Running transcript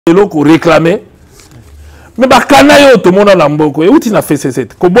lelo ko réclamer mais bakana yo to mona na mboko uti na FCC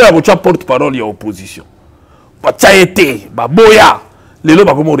ko boya ko porte parole ya opposition ba été ba boya lelo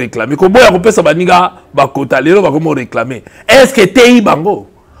ba komo réclamer ko boya ko pesa baninga bakota lelo ba komo réclamer est-ce que tei bango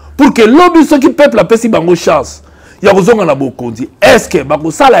pour que lobby ce qui peuple a pesi bango chance ya kozonga na bokonzi est-ce que ba ko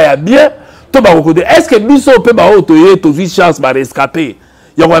sala ya bien to ba ko de est-ce que biso pe ba oto ye to zi chance ba rescaper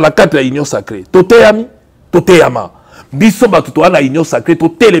ya ko na carte ya union sacrée to teyami to teyama biso batu to na union sacrée to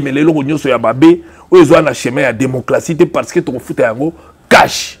telemelelo ko nyonso ya babe oyo na chemin ya démocratie parce que to futa yango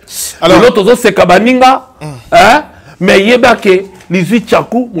cash alors l'autre zo seka baninga hein mais yeba ke lizwi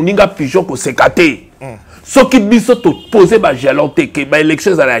chaku muninga pigeon ko sekate soki biso to poser ba jalon te ke ba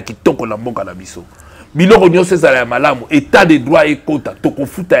élection za ya kitoko na mboka na biso biloko nyonso za ya malamu état de droit et kota to ko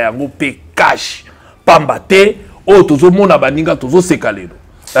futa yango pe cash pamba te o to zo mona baninga to zo seka lelo.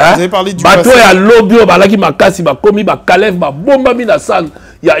 Vous avez parlé du passé. Ya lobby balaki makasi ba komi ba kalef ba bomba mi na sang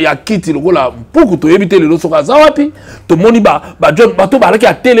ya kiti lokola mpuku to yebite lelo soka za wapi to moni ba John bato balaki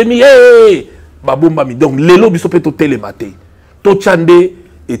a telemi ba bomba mi donc lelo biso pe to telemate to chande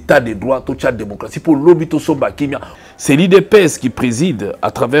état de droit to chande démocratie pour lobby to somba kimia. C'est l'IDPS qui préside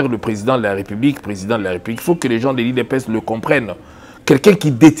à travers le président de la République, Il faut que les gens de l'IDPS le comprennent. Quelqu'un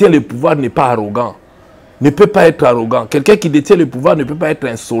qui détient le pouvoir n'est pas arrogant. Ne peut pas être arrogant. Quelqu'un qui détient le pouvoir ne peut pas être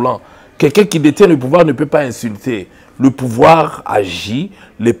insolent. Quelqu'un qui détient le pouvoir ne peut pas insulter. Le pouvoir agit,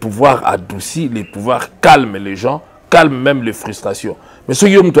 le pouvoir adoucit, le pouvoir calme les gens, calme même les frustrations. Mais ceux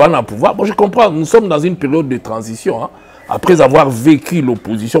qui ont un pouvoir, bon, je comprends, nous sommes dans une période de transition. Hein. Après avoir vécu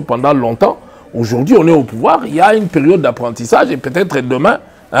l'opposition pendant longtemps, aujourd'hui on est au pouvoir, il y a une période d'apprentissage et peut-être demain,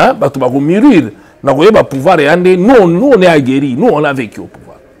 hein, nous on est aguerris, nous on a vécu au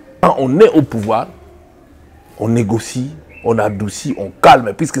pouvoir. Quand on est au pouvoir, on négocie, on adoucit, on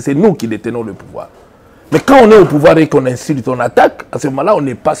calme, puisque c'est nous qui détenons le pouvoir. Mais quand on est au pouvoir et qu'on insulte, on attaque, à ce moment-là, on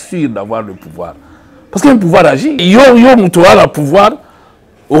n'est pas sûr d'avoir le pouvoir. Parce qu'un pouvoir agit. Yo, moutoua le pouvoir,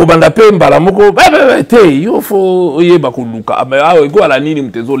 au bandape, mbalamoko, yo faut, oye, bakuluka, mais ah, ego ala nini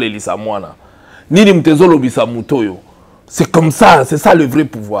mtezo lelisa mwana, nini mtezo lobisa mutoyo. C'est comme ça, c'est ça le vrai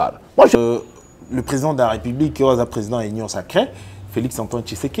pouvoir. Moi, le président de la République, qui est le président de l'Union sacrée, Félix Antoine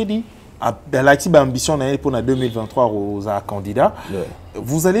Tshisekedi, la ambition pour 2023 aux candidats,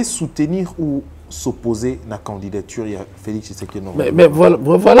 vous allez soutenir ou s'opposer à la candidature de Félix Tshisekedi? Mais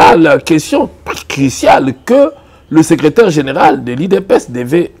voilà la question cruciale que le secrétaire général de l'IDPS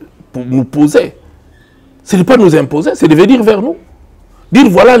devait nous poser. Ce n'est pas nous imposer, c'est de venir vers nous. Dire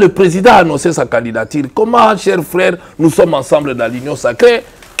voilà, le président a annoncé sa candidature. Comment, chers frères, nous sommes ensemble dans l'Union sacrée?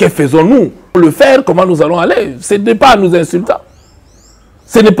 Que faisons-nous? Pour le faire, comment nous allons aller? Ce n'est pas à nous insulter.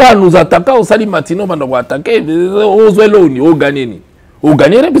 Ce n'est pas nous attaquer au sali matino mandoko attaquer au zweloni au gagner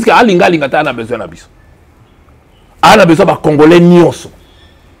puisque alinga a besoin d'abiso. A besoin de congolais nyonso.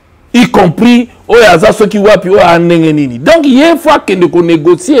 Y compris au yaza ceux qui wapi au anengenini. Donc il y a une fois que nous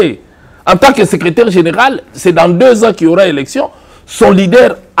négocier en tant que secrétaire général, c'est dans 2 ans qu'il y aura élection, son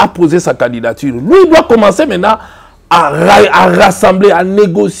leader a posé sa candidature. Lui il doit commencer maintenant à rassembler, à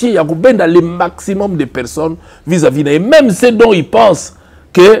négocier, à dans le maximum de personnes vis-à-vis et même ceux dont il pense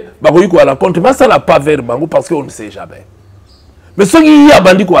que bakoyiko à la contre mais ça n'a pas vers bango parce qu'on ne sait jamais. Mais ceux qui a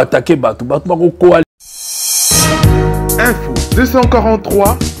bandi ko attaquer batu bako koali. Info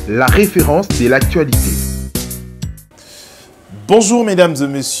 243, la référence de l'actualité. Bonjour mesdames et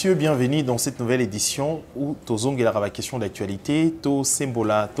messieurs, bienvenue dans cette nouvelle édition où tozongi la question d'actualité, to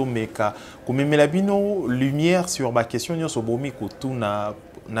sembola, to meka, komemela bino lumière sur ma question nyonso bomi kutuna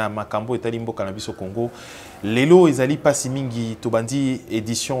na makambo etali mboka na biso Congo. Lelo ezali pasi mingi tobandi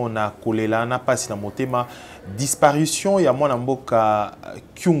édition na kolela na pasi na motema disparition ya mwana mboka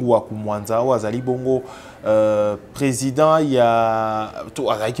Kyungwa Kumwanza o azali bongo président ya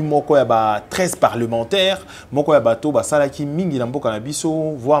to azaki moko ya ba 13 parlementaires moko ya bato basalaki mingi na mboka na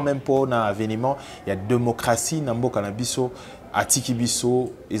biso voire même pour na avènement ya démocratie na mboka na biso atiki biso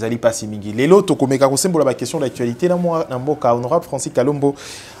ezali pasi mingi. Lelo tokomeka kosembola ba question d'actualité na mboka honorable Francis Kalombo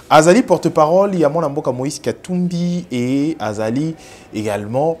azali porte-parole ya mwana mboka Moïse Katumbi et azali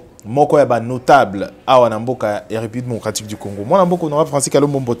également moko ya ba notable awa na mboka ya République démocratique du Congo. Mwana mboka honorable Francis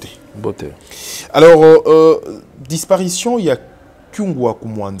Kalombo Mbote. Alors disparition ya Kyungwa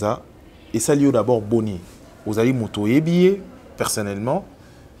Kumwanza et ça lieu d'abord boni. Ozali moto yebiye personnellement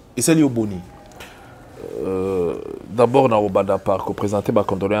et ça lieu boni. D'abord na obada par ko présenter ma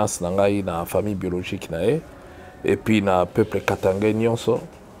condoléance na ngai na famille biologique nae et puis na peuple katangais nyonso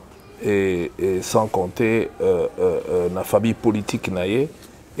et sans compter na famille politique nae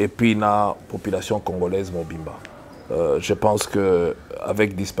et puis na population congolaise mobimba. Je pense que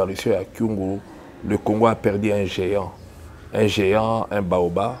avec disparition à Kyungu, le Congo a perdu un géant. un géant, un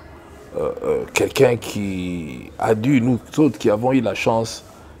baobab, quelqu'un qui a dû, nous autres qui avons eu la chance,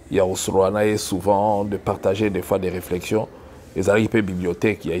 il y a au souvent de partager des fois des réflexions. Les arrivées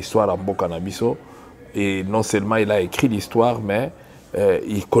bibliothèque, il y a histoire en Bokanabiso. Et non seulement il a écrit l'histoire, mais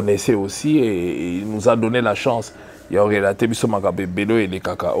il connaissait aussi et il nous a donné la chance. Il a relaté Biso Magabe Belo et les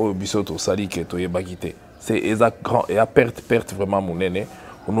cacao, Biso Tosali qui est Bagité. C'est exact grand et à perte vraiment mon aîné.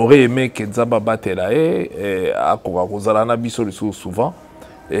 On aurait aimé que Nzaba Batelae à Korazalana Biso le souvent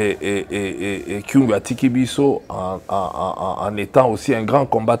et Kyunga Tiki Biso en étant aussi un grand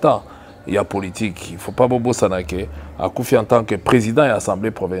combattant. Il y a politique. Il ne faut pas Bobo Sanake à Koufi en tant que président et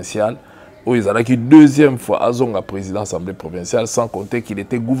assemblée provinciale. Où il a eu deuxième fois à Zonga président de l'Assemblée provinciale, sans compter qu'il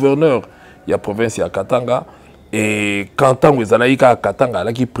était gouverneur de la province de Katanga. Et quand il a eu Katanga,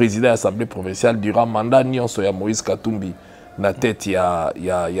 il a président de l'Assemblée provinciale durant le mandat de Moïse KATUMBI. La tête, il y a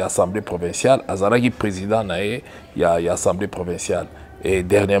l'Assemblée provinciale, il a eu président de l'Assemblée provinciale. Et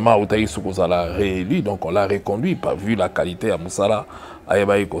dernièrement, il a réélu, donc on l'a reconduit, vu la qualité à Moussala, à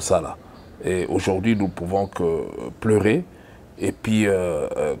Ebaï Kosala. Et aujourd'hui, nous pouvons que pleurer. Et puis,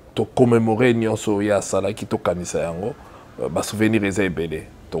 to commémorer Nyonso ya Sala qui to kanisa yango, ba souvenir eza ebele.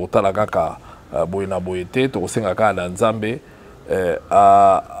 To talaka ka boyena boyete, to senga ka na Nzambe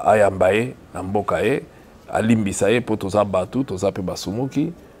a yambaye na mboka e, alimbisa e po toza batu, toza pe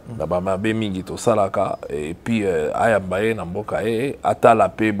basumuki, na ba mabe mingi to salaka et puis a yambaye na mboka e, atala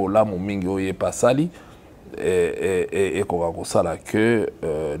pe bolamu mingi oye pasali et ko ko sala que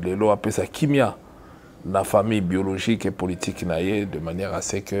lelo apesa kimia la famille biologique et politique de manière à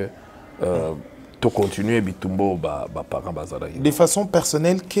ce que tu continues bitumbo parents bazalaki. De façon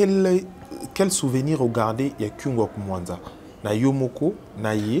personnelle, quel souvenir regarder il y a Kyungo Kumwanza na yomoko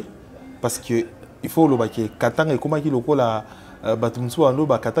na ye parce que il faut le baquer katanga comme qui loko la batumsu ando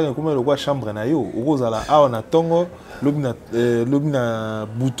ba katanga comme le chambre na yo ozala a na tongo lobina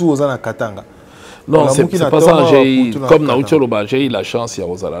butu ozana katanga. Non, c'est pas ça. Comme na Ucholoba, j'ai eu la chance il y a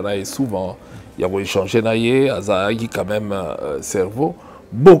Rosalana et souvent il y a échangé naïe, Azaki quand même cerveau.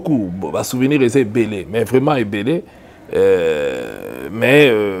 Beaucoup, bah, souvenirs étaient belés, mais vraiment belés. Mais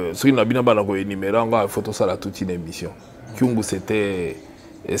ce qui n'a bien pas énuméré, il faut tout ça là toute une émission. Kyungu c'était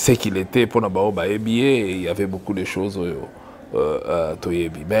ce qu'il était pour n'avoir pas ébié, il y avait beaucoup de choses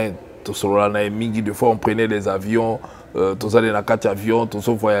toyebi. Mais tout cela là, mingi de fois on prenait les avions. Tous allés dans 4 avions, tous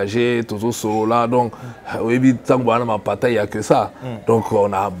voyager, tous solo là. Donc, il n'y a que ça. Donc,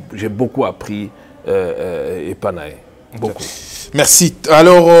 j'ai beaucoup appris et panaï. Beaucoup. Merci.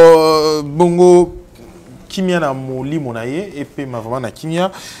 Alors, Bongo, Kimia na moli monaye, et puis ma vraiment na Kimia,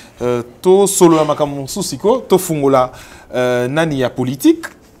 to solo la makamonsu siko, to fungola nani ya politique,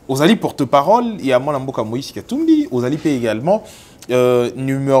 aux alliés porte-parole, il y a mon amboka Moïse KATUMBI, aux alliés également.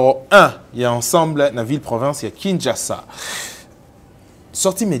 Numéro 1, il y a ensemble dans la ville-province, il y a Kinshasa.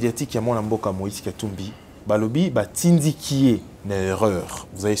 Sortie médiatique, il y a mon amboka Moïse KATUMBI. Balobi, Batindi qui est une erreur.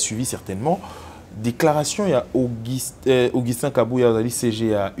 Vous avez suivi certainement. Déclaration, il y a Augustin Kabouya,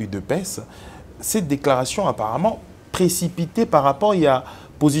 CG à UDPS. Cette déclaration apparemment précipitée par rapport, il y a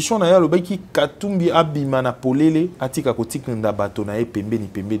position d'ailleurs le qui KATUMBI abimana polele atika kotik nda batonae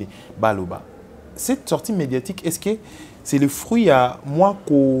pembeni baloba. Cette sortie médiatique, est-ce que c'est le fruit à moi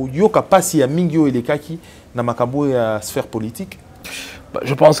ko yoka pasi ya mingyo et les kaki na makabo ya sphère politique?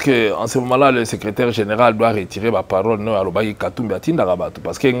 Je pense qu'en ce moment-là, le secrétaire général doit retirer ma parole non à l'oba KATUMBI atinda rabato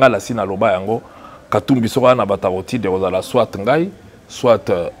parce que ngala sina loba yango KATUMBI sera na bataroti de rozala soit ngai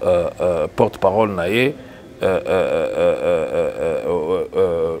soit porte-parole naie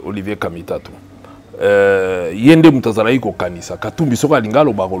Olivier Kamitatu. Yende mutazala iko kanisa KATUMBI soka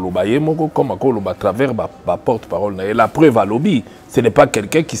lingalo ba yemoko comme à travers ba porte-parole naie. La preuve à lobby, ce n'est pas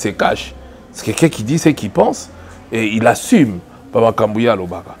quelqu'un qui se cache, c'est quelqu'un qui dit ce qu'il pense et il assume.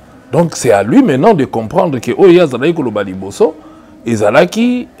 Donc c'est à lui maintenant de comprendre que Oya Zalaïko Lobaliboso et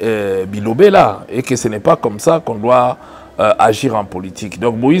Zalaki Bilobela et que ce n'est pas comme ça qu'on doit agir en politique.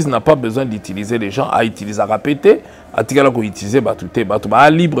 Donc Moïse n'a pas besoin d'utiliser les gens à utiliser, à répéter, à utiliser Batouté, Batouba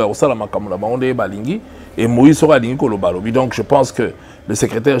libre au Salama Kamula Baonde Balingi et Moïse sera Lingo Lobalobi. Donc je pense que le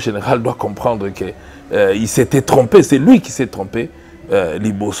secrétaire général doit comprendre qu'il s'était trompé, c'est lui qui s'est trompé,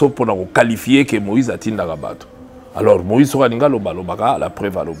 Liboso, pour qualifier que Moïse a tinda Rabato. Alors, Moïse sera Lobaka, la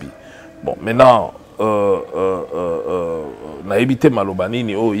preuve à lobby. Bon, maintenant, na évité Malobani,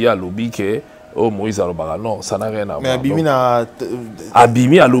 il y a lobby que Moïse a lobaka. Non, ça n'a rien à voir. Mais Abimi a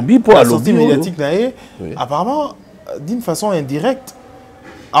Abimi à lobby pour la sortie médiatique, apparemment, d'une façon indirecte.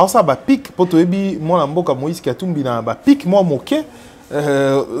 Alors, ça va pique pour toi, moi, la Moïse KATUMBI na pique, moi, moqué.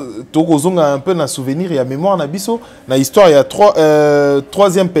 Tokozonga un peu na souvenir, il y a mémoire na biso. Na histoire, il y a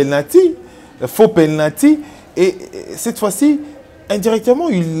troisième penalty, faux penalty. Et cette fois-ci, indirectement,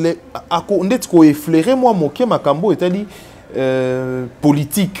 il a effleuré moi moqué Makambo est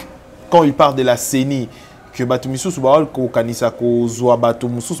politique quand il parle de la CENI que Batumisu Subawal ko kanisa ko zoa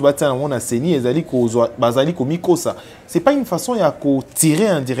Batumusu Subatia na CENI ezali ko zoa bazali ko mikosa. C'est pas une façon ya ko tirer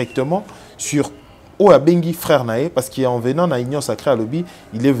indirectement sur Bengi frère nae parce qu'en venant à l'Union Sacrée à Lobby,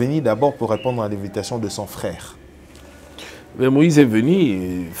 il est venu d'abord pour répondre à l'invitation de son frère. Mais Moïse est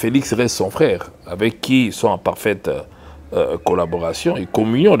venu, Félix reste son frère, avec qui ils sont en parfaite collaboration et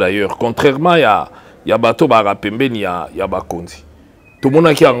communion d'ailleurs. Contrairement à Bato Barapemben, il y a Bakonzi. Tout le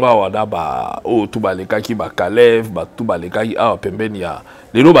monde qui a un tout baleka qui ba Kalev, tout baleka qui a Pemben, il y a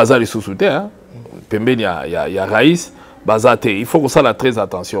les lots bazar les sous-soutés, hein. Pemben, il y a Raïs, bazate. Il faut que ça la très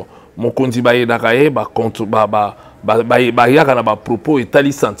attention. Mon konzi ba yedakaye ba contre ba yaka ba propos et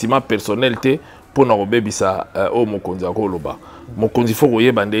tali sentiment personnel te pour na obebisa au mon konzi akoloba. Mon konzi faut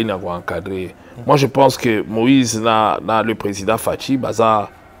que bandé na encadrer. Moi je pense que Moïse na le président Fatshi baza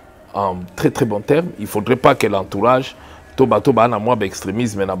en très très bon terme. Il faudrait pas que l'entourage Toba na moi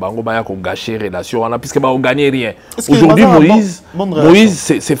extrémisme na bango ba ya ko gâcher relation on a puisque ba on gagne rien. Aujourd'hui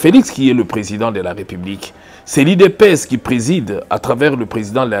Moïse c'est Félix qui est le président de la République. C'est l'IDPS qui préside à travers le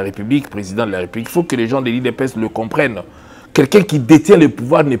président de la République, Il faut que les gens de l'IDPS le comprennent. Quelqu'un qui détient le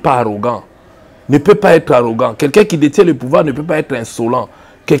pouvoir n'est pas arrogant, ne peut pas être arrogant. Quelqu'un qui détient le pouvoir ne peut pas être insolent.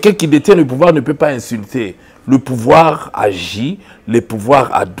 Quelqu'un qui détient le pouvoir ne peut pas insulter. Le pouvoir agit, le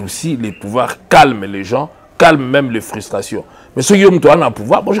pouvoir adoucit, le pouvoir calme les gens, calme même les frustrations. Mais ceux qui ont un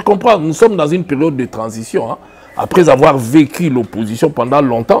pouvoir, bon, je comprends, nous sommes dans une période de transition. Hein. Après avoir vécu l'opposition pendant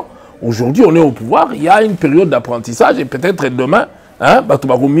longtemps, aujourd'hui, on est au pouvoir, il y a une période d'apprentissage et peut-être demain, hein, bah, tu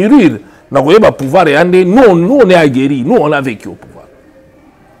vas mûrir. Pouvoir et nous, on est aguerris, nous, on a vécu au pouvoir.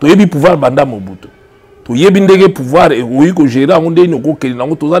 Tu as pouvoir banda Mobutu. Tu as pouvoir et oui, que gérer, on a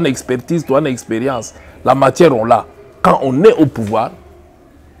une expertise, tu as une expérience. La matière, on l'a. Quand on est au pouvoir,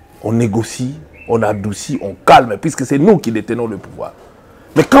 on négocie, on adoucit, on calme, puisque c'est nous qui détenons le pouvoir.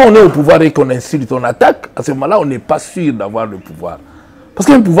 Mais quand on est au pouvoir et qu'on insulte, on attaque, à ce moment-là, on n'est pas sûr d'avoir le pouvoir. Parce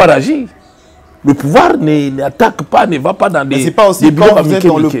qu'un pouvoir agit. Le pouvoir n'attaque pas, ne va pas dans des... Mais c'est pas aussi quand vous êtes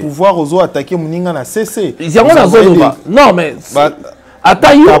dans le pouvoir, aux autres attaquer Mouninga na cessé. Non, mais...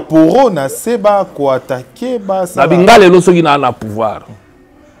 Atayo... Kaporo na seba ko attaquer ba... Na bingale lo soki na pouvoir.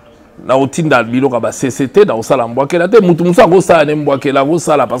 Na otinda biloko ba CCT, na osala mbwakela te, mutu musa go sala ne mbwakela go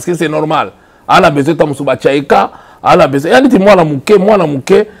sala parce que c'est normal. Ala besoin ta musu ba chaika, ala besoin... Yani ti mwana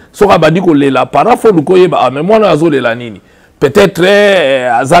muke, soka badi ko lela para fo luko yeba, mais mwana azo lela nini. Peut-être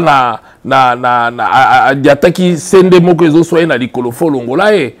azana na diataki sende moko ezo soye na likolo fo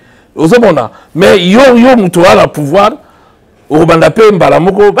longola e ozomona mais yo mutu ala pouvoir obanda pe mbala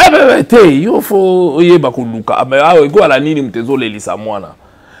moko te yo fo oyeba ko luka mais ego ala nini mtezo lelisa mwana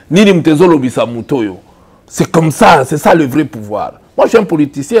nini mtezo lobisa mutoyo. C'est comme ça, c'est ça le vrai pouvoir. Moi je suis un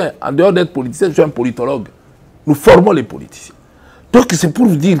politicien, en dehors d'être politicien je suis un politologue. Nous formons les politiciens. Donc c'est pour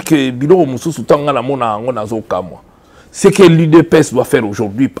vous dire que bilo mususu tanga na mona ngona zo kamwa. Ce que l'UDPS doit faire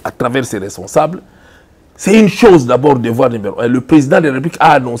aujourd'hui à travers ses responsables, c'est une chose d'abord de voir numéro 1. Le président de la République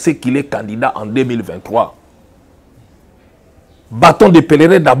a annoncé qu'il est candidat en 2023. Bâton de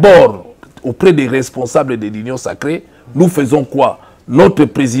pèlerin d'abord auprès des responsables de l'Union Sacrée. Nous faisons quoi? Notre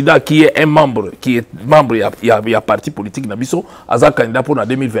président qui est membre, il y a parti politique Nabiso, a candidat pour en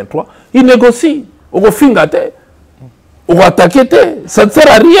 2023, il négocie. Au fingate. On va attaquer, ça ne sert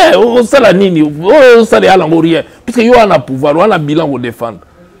à rien, on sert à nini, on sert à rien. Puisque il y a un pouvoir, on a un bilan pour défendre.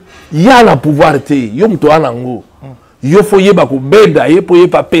 Il y a un pouvoir, il y a un pouvoir. Il faut y avoir un beda, il faut y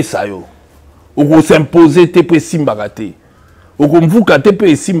avoir un pesa. Il faut s'imposer, il faut s'imbagate. Il faut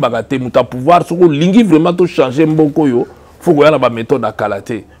s'imbagate, il faut pouvoir, il faut vraiment changer beaucoup. Il faut qu'il y ait une méthode à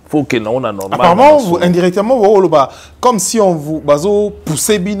calater. Faut que nous normal. Apparemment, indirectement, comme si on vous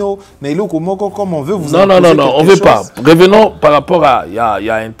poussez bino, comme on veut vous. Non, on veut pas. Revenons par rapport à il y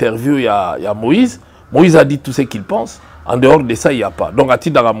a interview, il y a Moïse. Moïse a dit tout ce qu'il pense. En dehors de ça, il n'y a pas. Donc, à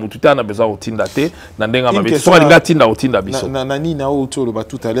Tindara Moututa, on a besoin de Tindate.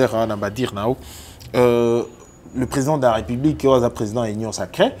 Tout à l'heure, on va dire le président de la République, qui est le président de l'Union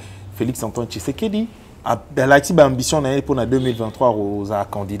Sacrée, Félix Antoine Tshisekedi, a l'ambition pour 2023 aux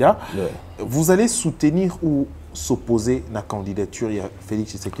candidats. Yeah. Vous allez soutenir ou s'opposer à la candidature de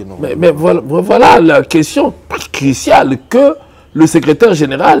Félix Tshisekedi? Mais voilà la question cruciale que le secrétaire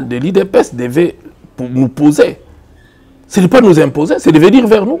général de l'IDPS devait nous poser. Ce n'est pas nous imposer, c'est de venir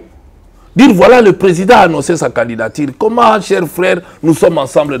vers nous. Dire voilà, le président a annoncé sa candidature. Comment, chers frères, nous sommes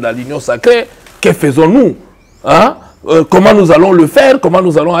ensemble dans l'Union Sacrée? Que faisons-nous? Hein? Comment nous allons le faire? Comment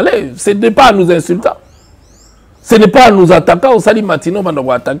nous allons aller? Ce n'est pas à nous insulter. Ce n'est pas à nous attaquer. Au sali matino, on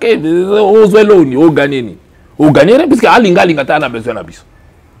va attaquer. Au zweloni, au ganeni. Au gagner, puisque Alinga a besoin d'abus.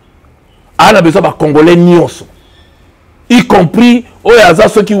 On a besoin de Congolais nyonso. Y compris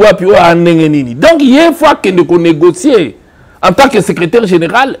ceux qui voient puis donc il y a une fois que nous négocier en tant que secrétaire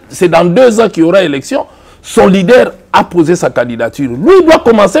général, c'est dans 2 ans qu'il y aura élection, son leader a posé sa candidature. Lui il doit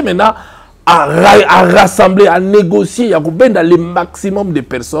commencer maintenant à rassembler, à négocier, à dans le maximum de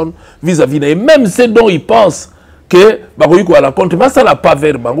personnes vis-à-vis et même ceux dont il pense que à la contre, mais ça n'a pas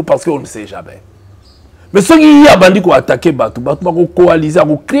vers Bango parce qu'on ne sait jamais. Mais ceux qui ont bandit qui attaqué Batou, Batou coaliser,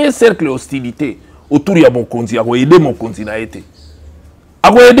 créer un cercle d'hostilité autour de mon continent, à aider mon continent à aider.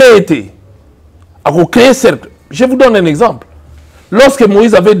 À aider, à créer un cercle. Je vous donne un exemple. Lorsque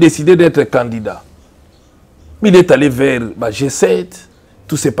Moïse avait décidé d'être candidat, il est allé vers G7,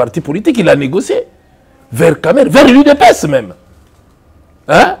 tous ces partis politiques, il a négocié. Vers Cameroun, vers l'UDPS même.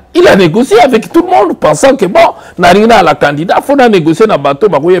 Hein? Il a négocié avec tout le monde, pensant que bon, n'a à la candidat, il faut négocier dans le bateau,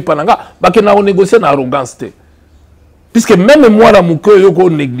 il faut négocier dans l'arrogance. Puisque même moi, je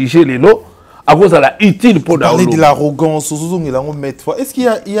négligé les lots, à cause de la utile pour parler de l'arrogance, est-ce qu'il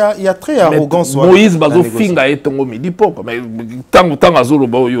y a très arrogance? Moïse Bazo Finga est ton midi poko, mais tant à Zolo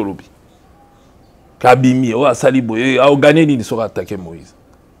Bao Yorobi. Kabimi, a Saliboye, a gagné ni sera attaqué Moïse.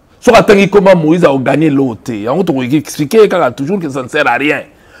 Soit attaqué comment Moïse a gagné l'autre. On t'a expliqué toujours que ça ne sert à rien.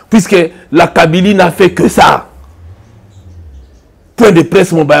 Puisque la Kabylie n'a fait que ça. Point de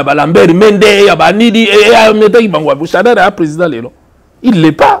presse, mon baba Lambert, Mende, Yabanidi, et président Lélo. Il ne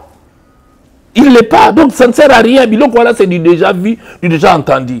l'est pas. Il ne l'est pas. Donc ça ne sert à rien. Donc voilà, c'est du déjà vu, du déjà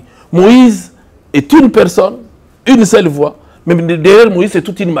entendu. Moïse est une personne, une seule voix. Mais derrière Moïse, c'est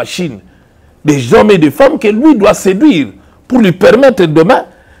toute une machine. Des hommes et des femmes que lui doit séduire pour lui permettre demain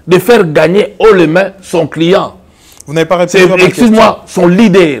de faire gagner haut les mains son client. Vous n'avez pas répondu à ma excuse-moi, son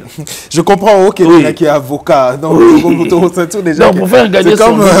leader. Je comprends qu'il y a qui est avocat. Donc, oui. Donc pour faire gagner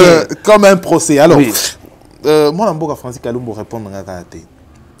son leader. Comme un procès. Alors, moi, je suis Francis Kalombo répondre à la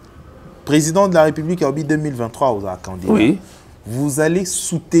président de la République en 2023 aux candidats. Oui. Vous allez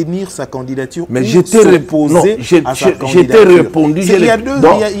soutenir sa candidature. Mais j'étais répondu.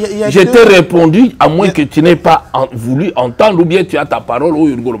 J'étais répondu, à moins que tu n'aies pas voulu entendre ou bien tu as ta parole.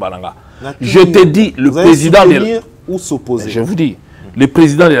 Je te dis, le président ou s'opposer. Je vous dis, le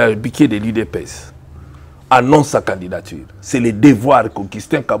président de la République de l'UDPS annonce sa candidature. C'est le devoir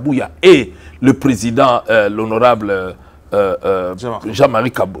qu'Augustin Kabouya et le président, l'honorable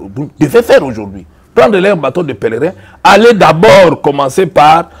Jean-Marie Kabouya devaient faire aujourd'hui. Prendre leur bateau de pèlerin, aller d'abord commencer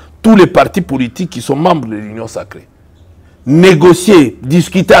par tous les partis politiques qui sont membres de l'Union sacrée. Négocier,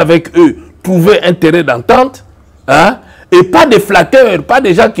 discuter avec eux, trouver un terrain d'entente, hein, et pas des flatteurs, pas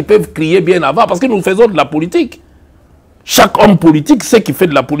des gens qui peuvent crier bien avant, parce que nous faisons de la politique. Chaque homme politique sait qu'il fait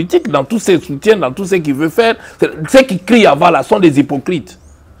de la politique, dans tous ses soutiens, dans tout ce qu'il veut faire. Ceux qui crient avant là sont des hypocrites.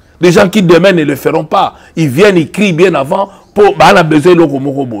 Des gens qui demain ne le feront pas. Ils viennent, ils crient bien avant pour... on a besoin de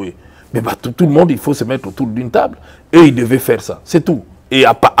l'Okomoroboé. Mais tout le monde, il faut se mettre autour d'une table. Et il devait faire ça, c'est tout. Et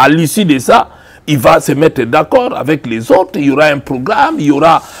à l'issue de ça, il va se mettre d'accord avec les autres. Il y aura un programme, il y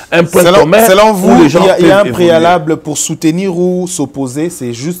aura un point commun. Selon vous, il y a un préalable pour soutenir ou s'opposer.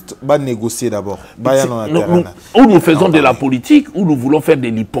 C'est juste négocier d'abord. Ou nous faisons de la politique, ou nous voulons faire de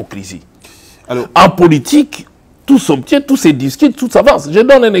l'hypocrisie. En politique, tout s'obtient, tout se discute, tout s'avance. Je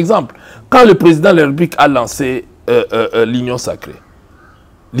donne un exemple. Quand le président de la République a lancé l'Union sacrée,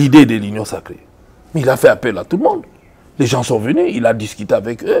 l'idée de l'Union sacrée, il a fait appel à tout le monde. Les gens sont venus, il a discuté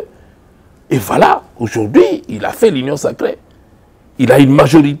avec eux. Et voilà, aujourd'hui, il a fait l'Union sacrée. Il a une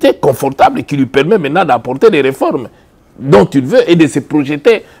majorité confortable qui lui permet maintenant d'apporter des réformes dont il veut et de se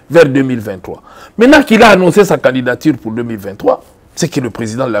projeter vers 2023. Maintenant qu'il a annoncé sa candidature pour 2023, c'est que le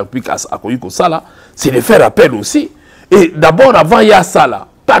président de la République a accueilli comme ça là, c'est de faire appel aussi. Et d'abord, avant, il y a ça là,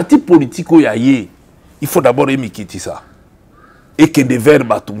 parti politique où il faut d'abord émikiti ça. Et que des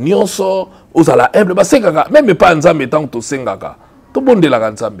verbes à tout nyonso, aux à la humble, même pas en zambé tant que sengaka, tout le monde est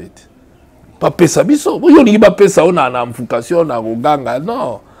là en zambé. Pas pesa biso, vous n'y pas pesa on a une amplification, na ganga,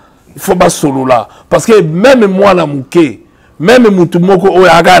 non. Il faut pas solo là, parce que même moi la mouké, même mutumoko o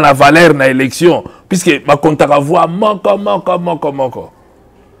yaga na valeur na élection, puisque ma compte à voix manque.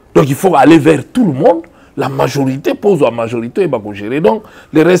 Donc il faut aller vers tout le monde. La majorité pose la majorité et va gérer. Donc,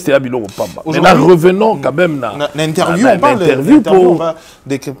 le reste est à Bilo Pamba. Maintenant, revenons quand même dans l'interview. On parle d'interview pour... On va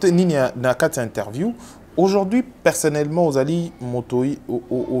décrypter dans 4 interviews. Aujourd'hui, personnellement, aux alliés Motoi,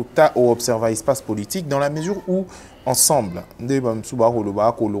 au observer l'espace politique, dans la mesure où, ensemble,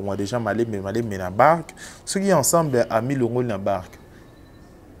 on a déjà malé mais la barque, ceux qui ensemble a mis le rôle dans la barque.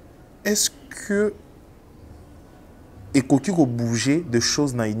 Est-ce que et qu'il faut bouger de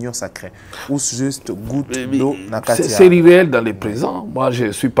choses dans l'union sacrée ou juste goutte d'eau dans c'est irréel dans les présents. Moi je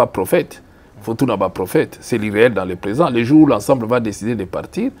ne suis pas prophète, faut tout n'avoir prophète. C'est l'irréel dans le présent. Les jours où l'ensemble va décider de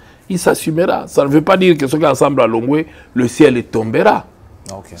partir, il s'assumera. Ça ne veut pas dire que ceux qui ensemble à Longwe, le ciel tombera.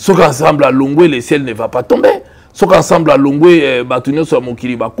 Okay. Ceux qui ensemble à Longwe, le ciel ne va pas tomber. Ceux qui ensemble à Longwe, Batunio sur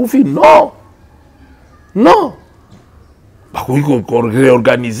Mokiri Bakoufi, non. Non. Bah oui, qu'on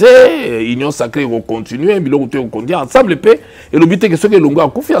réorganiser, Union sacrée, on continue, on continue ensemble, et le but est que ceux qui Longwe a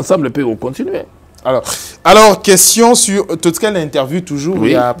Koufi, ensemble, on continue. Alors, question sur tout cas l'interview toujours, oui.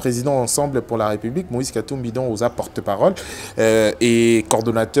 Il y a président ensemble pour la République, Moïse KATUMB aux porte-parole et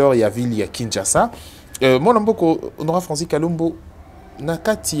coordonnateur, il y a Ville, il y a Kinshasa. Moi, Honora Francis Kalombo, il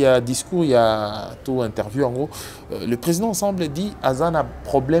y a discours, il y a tout interview, en gros, le président ensemble dit Azana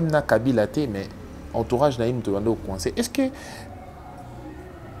problème na Kabilate, mais entourage naïm te au coincé. Est-ce que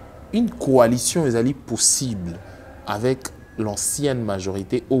une coalition est possible avec l'ancienne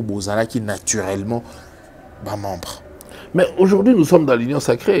majorité au Bozala qui naturellement va membre? Mais aujourd'hui, nous sommes dans l'Union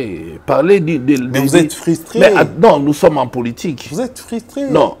sacrée. Parler mais vous êtes frustré. Mais non, nous sommes en politique. Vous êtes frustré.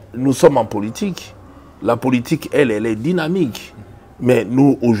 Non, nous sommes en politique. La politique, elle est dynamique. Mais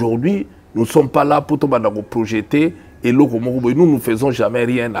nous, aujourd'hui, nous ne sommes pas là pour projeter. Et nous ne faisons jamais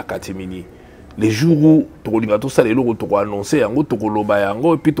rien à Katimini. Les jours où tout ça, les jours où tu as annoncé, et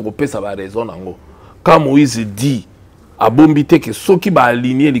puis tu as raison. Quand Moïse dit à Bombité que ceux qui vont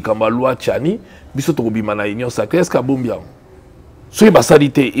aligner les Kambalua Tchani, biso to bimana union sacrée, est-ce qu'à Bombia? Ceux qui vont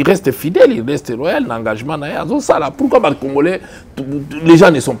s'arrêter, ils restent fidèles, ils restent loyaux, l'engagement. Pourquoi les Congolais, les gens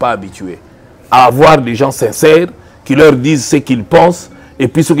ne sont pas habitués à avoir des gens sincères qui leur disent ce qu'ils pensent, et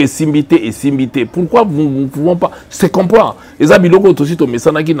puis ceux qui s'imiter et s'imiter. Pourquoi vous ne pouvez pas? C'est comprendre. Les abiloko aussi to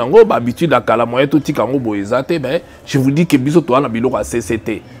mesana qui n'ont pas habitude à la moyenne tout tikango boezate, mais je vous dis que biso to ana biloko à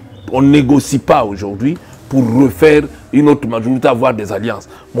CCT. On ne négocie pas aujourd'hui pour refaire une autre majorité, avoir des alliances.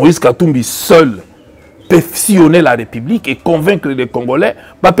 Moïse Katumbi seul peut sillonner la République et convaincre les Congolais.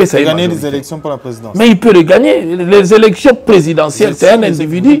 Il gagner les élections pour la présidence. Mais il peut les gagner. Les élections présidentielles, c'est un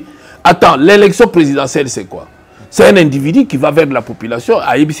individu. Attends, l'élection présidentielle, c'est quoi? C'est un individu qui va vers la population.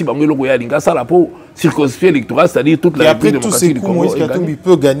 À Ibisi Bangolo Goyalinga, ça la pour circonscription électorale, c'est-à-dire toute la République démocratique du Congo. Moïse Katumbi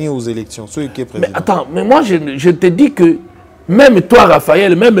peut gagner aux élections, ceux qui est président. Mais attends, mais moi je te dis que même toi,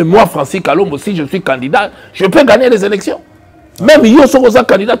 Raphaël, même moi, Francis Kalombo, si je suis candidat, je peux gagner les élections. Même Yo Sokoza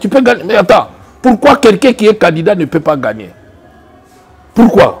candidat, tu peux gagner. Mais attends, pourquoi quelqu'un qui est candidat ne peut pas gagner?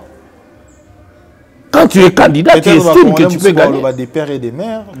 Pourquoi? Quand tu es candidat, tu estimes que tu peux gagner. Des pères et des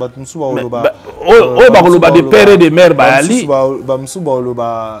mères, des pères et des mères,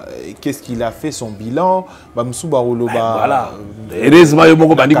 qu'est-ce qu'il a fait, son bilan, voilà. Heureusement,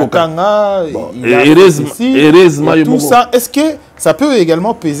 tout ça, est-ce que ça peut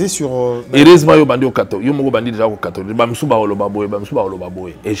également peser sur... Et je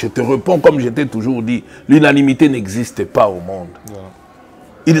te réponds comme je t'ai toujours dit, l'unanimité n'existe pas au monde.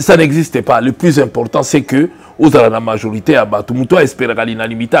 Ça n'existe pas. Le plus important, c'est que vous avez la majorité à Batumuto espérer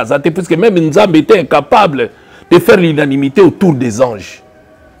l'unanimité. Puisque même Nzambe était incapable de faire l'unanimité autour des anges.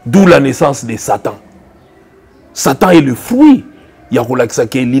 D'où la naissance de Satan. Satan est le fruit. Il y a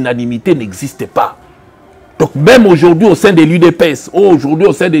que l'unanimité n'existe pas. Donc même aujourd'hui au sein de l'UDPS, aujourd'hui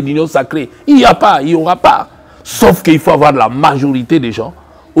au sein de l'Union sacrée, il n'y a pas, il n'y aura pas. Sauf qu'il faut avoir la majorité des gens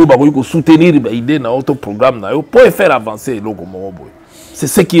pour soutenir l'idée dans notre programme pour faire avancer le Congo. C'est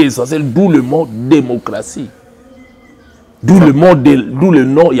ce qui est essentiel, d'où le mot démocratie. D'où le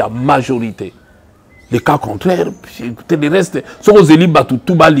nom, il y a majorité. Les cas contraires, écoutez, les restes, si vous élevez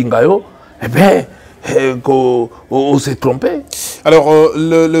tout balingayo, eh bien, on s'est trompé. Alors,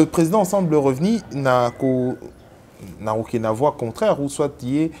 le président semble revenir, n'a aucune voix contraire, ou soit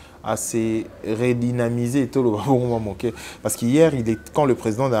lié à se redynamiser tout le moment. Parce qu'hier, quand le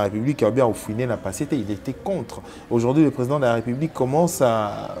président de la République a bien fouiné la passé, il était contre. Aujourd'hui, le président de la République commence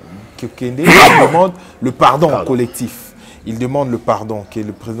à... Il demande le pardon collectif. Il demande le pardon, que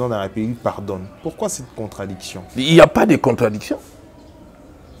le président de la République pardonne. Pourquoi cette contradiction? Il n'y a pas de contradiction.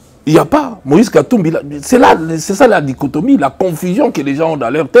 Il n'y a pas. Moïse Katumbi, c'est ça la dichotomie, la confusion que les gens ont dans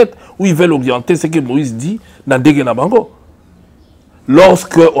leur tête, où ils veulent orienter ce que Moïse dit dans Degenabango.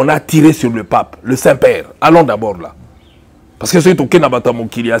 Lorsqu'on a tiré sur le pape, le Saint-Père, allons d'abord là. Parce que c'est au Kenabatamo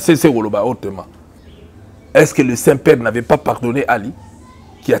qu'il y a cessé hautement. Est-ce que le Saint-Père n'avait pas pardonné Ali,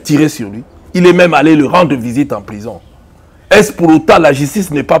 qui a tiré sur lui? Il est même allé le rendre visite en prison. Est-ce pour autant la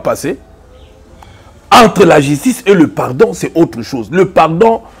justice n'est pas passée? Entre la justice et le pardon, c'est autre chose. Le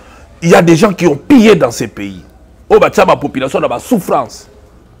pardon, il y a des gens qui ont pillé dans ces pays. Oh, bah, ma population a la souffrance.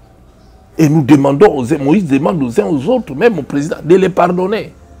 Et nous demandons, Moïse demande aux uns aux autres, même au président, de les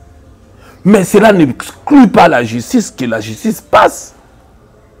pardonner. Mais cela n'exclut pas la justice, que la justice passe.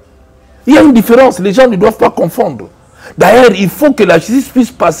 Il y a une différence, les gens ne doivent pas confondre. D'ailleurs, il faut que la justice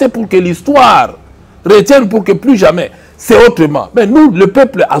puisse passer pour que l'histoire retienne pour que plus jamais. C'est autrement. Mais nous, le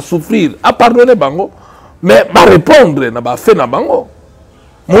peuple, à souffrir, à pardonner Bango, mais à répondre, à faire na Bango.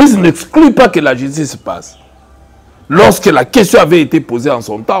 Moïse n'exclut pas que la justice passe. Lorsque la question avait été posée en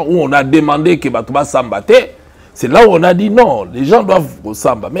son temps, où on a demandé que Batouba s'embattait, c'est là où on a dit non, les gens doivent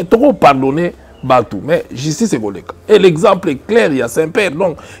s'embattre. Mais trop pardonner Batou. Mais justice est goleka. Et l'exemple est clair, il y a Saint-Père.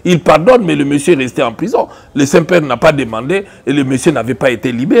 Donc, il pardonne, mais le monsieur est resté en prison. Le Saint-Père n'a pas demandé et le monsieur n'avait pas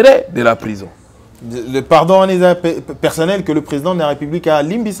été libéré de la prison. Le pardon personnel que le président de la République a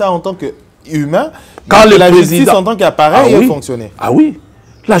Limbisa en tant qu'humain, quand la justice en tant qu'appareil a fonctionné. Ah oui,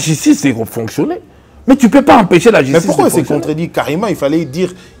 la justice c'est fonctionné. Mais tu ne peux pas empêcher la justice. Mais pourquoi c'est contredit carrément? Il fallait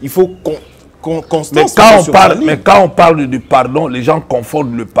dire, il faut constance. Mais quand on parle du pardon, les gens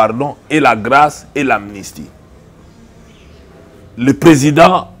confondent le pardon et la grâce et l'amnistie. Le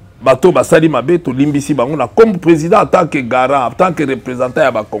président Bato Basali Mabeto Limbisi Bango comme président en tant que garant, en tant que représentant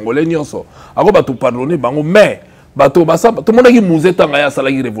à Congolais Nyonso. Ako Bato pardonner Bango, mais Bato Basa tout le monde qui mouzé tangaya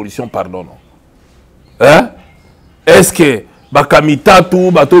salagi révolution pardon. Hein? Est-ce que Bakamita tout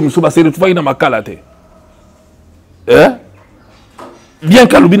Bato Moussou Basé retrouvé dans Makalate? Hein? Bien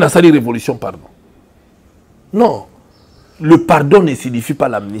qu'Aloubi n'a sali révolution pardon. Non. Le pardon ne signifie pas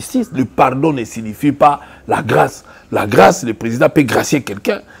l'amnistie, le pardon ne signifie pas la grâce. La grâce, le président peut gracier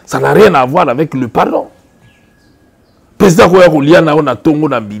quelqu'un, ça n'a rien à voir avec le pardon. Le président Kouya on a tongo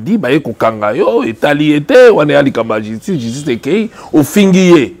na bidi, baye ko kangayo, etali ete, on est allé comme justice ekei, au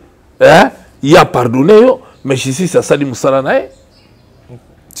fingiye, hein, il a pardonné yo, mais justice ça sali musala nae.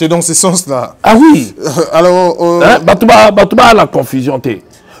 C'est dans ce sens-là. Ah oui. Alors, hein, Batouba a la confusion.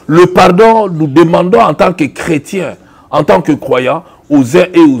 Le pardon, nous demandons en tant que chrétiens, en tant que croyants, aux uns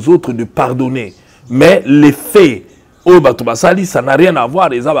et aux autres de pardonner. Mais les faits, au Batouba Sali, ça n'a rien à voir.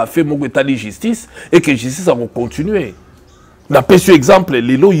 Les gens ont fait Moguetali justice et que justice va continuer. Na pesu exemple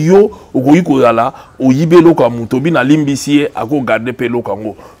lelo yo okoyiko la oyibelo kwa mutobi na limbisi ako garder pelo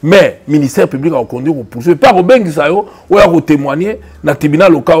kango mais ministère public a conduit ko poursuivre pas ko bengisa yo ou ya ko témoigner na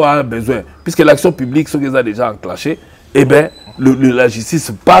tribunal au cas où a besoin puisque l'action publique ce qu'ils a déjà enclenché eh ben la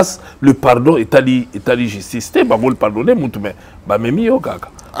justice passe le pardon étali justice te ba vol pardonner mutu mais ba memi yo kaka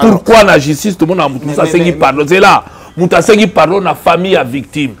pourquoi la justice tout le monde a mutu ça c'est pardon c'est là mutu sengi pardon na famille à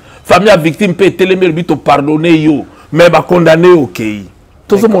victime peut télémer bito pardonner yo mais va condamner au KI.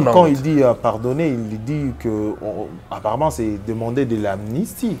 Quand il dit pardonner, il dit que apparemment c'est demander de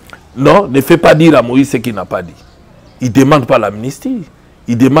l'amnistie. Non, ne fais pas dire à Moïse ce qu'il n'a pas dit. Il ne demande pas l'amnistie.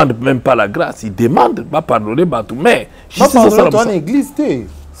 Il ne demande même pas la grâce. Il demande, va pardonner, tout. Mais c'est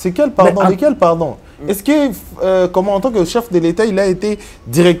quel pardon? De quel pardon? Est-ce que, comment en tant que chef de l'État, il a été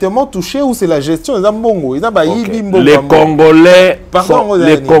directement touché ou c'est la gestion des Ambongo? Les Congolais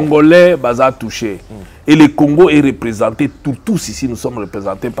sont touchés. Et le Congo est représenté, tous ici, nous sommes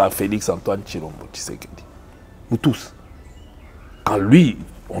représentés par Félix Antoine Tshilombo Tshisekedi. Nous tous. Quand lui,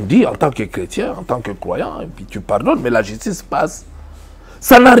 on dit en tant que chrétien, en tant que croyant, et puis tu pardonnes, mais la justice passe.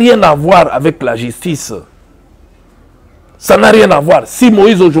 Ça n'a rien à voir avec la justice. Ça n'a rien à voir. Si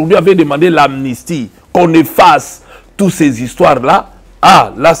Moïse aujourd'hui avait demandé l'amnistie, qu'on efface toutes ces histoires-là,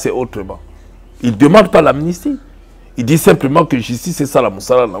 ah, là c'est autrement. Il ne demande pas l'amnistie. Il dit simplement que justice c'est ça la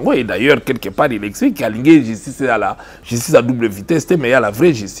moussala. Et d'ailleurs, quelque part, il explique qu'il y a la justice à double vitesse, mais il y a la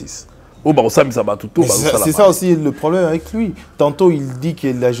vraie justice. C'est ça aussi le problème avec lui. Tantôt il dit que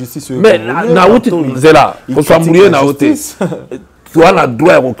la justice... Mais c'est là. Il faut s'embrouiller na justice. Tu as le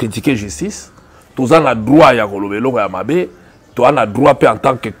droit de critiquer la justice. Tu as le droit de critiquer tu as le droit en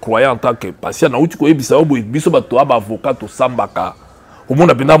tant que croyant, en tant que patient. Tu as le droit d'avocat, au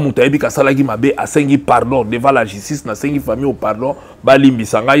monde a mutaïbi kasalagi mabe asengi pardon devant la justice na sengi famille au pardon ba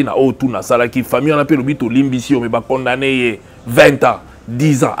limbisanga ina otu na salaki famille on a pelu bito limbisi o me ba condamné 20 ans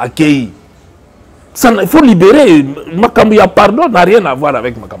 10 ans accueilli ça il faut libérer makambu ya pardon n'a rien à voir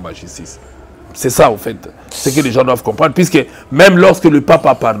avec makamba justice. C'est ça en fait ce que les gens doivent comprendre puisque même lorsque le pape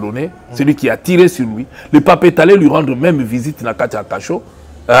a pardonné celui qui a tiré sur lui le pape est allé lui rendre même visite na Katia Kacho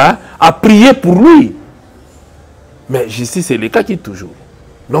hein, a prié pour lui. Mais justice, c'est le cas qui est toujours.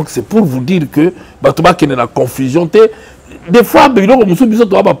 Donc, c'est pour vous dire que il y a la confusion. Des fois, les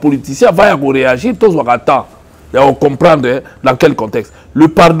politiciens vont réagir, tous vont attendre. Et on comprendre dans quel contexte. Le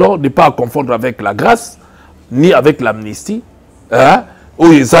pardon n'est pas à confondre avec la grâce, ni avec l'amnistie. Hein?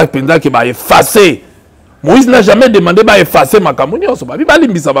 Qui va effacer. Moïse n'a jamais demandé d'effacer ma camouflage.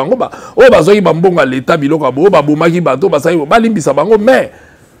 Mais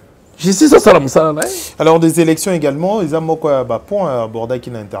justice, alors des élections également, ils ont un point abordé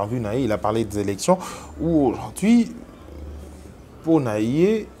qui n'a intervenu, il a parlé des élections où aujourd'hui, pour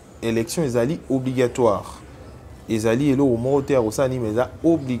naïe, élection est obligatoire. ezali elo omote ya kosala mais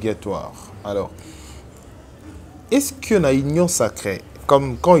obligatoire. Alors, est-ce que na union sacrée,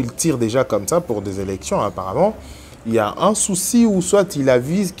 comme quand il tire déjà comme ça pour des élections, apparemment, il y a un souci ou soit il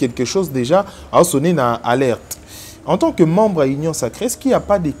avise quelque chose déjà à sonner na alerte. En tant que membre à Union Sacrée, est-ce qu'il n'y a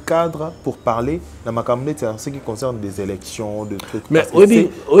pas de cadre pour parler dans ma communauté en ce qui concerne des élections, de trucs? Mais oui,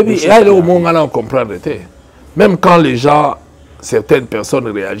 là, au moment où on comprend, même quand les gens, certaines personnes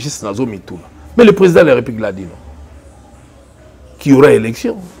réagissent dans un tout. Mais le président de la République l'a dit, non. Qu'il y aura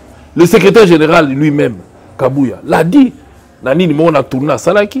élection. Le secrétaire général lui-même, Kabouya, l'a dit. Nani, on a tourné à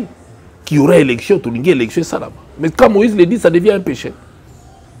Salaki. Qu'il y aura élection, tout le monde élection, Salama. Mais quand Moïse le dit, ça devient un péché.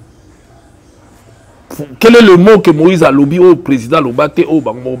 Quel est le mot que Moïse a lobby au président Lobate au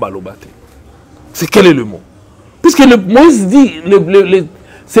Bango Balobate? C'est quel est le mot? Puisque Moïse dit,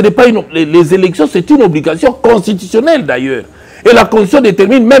 ce n'est pas les élections, c'est une obligation constitutionnelle d'ailleurs. Et la Constitution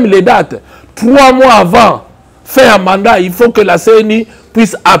détermine même les dates. 3 mois avant, fin un mandat, il faut que la CNI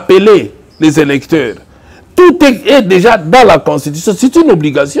puisse appeler les électeurs. Tout est déjà dans la Constitution, c'est une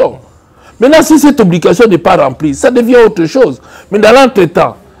obligation. Maintenant, si cette obligation n'est pas remplie, ça devient autre chose. Mais dans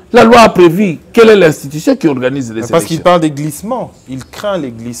l'entretemps, la loi a prévu quelle est l'institution qui organise les élections. Parce qu'il parle des glissements. Il craint les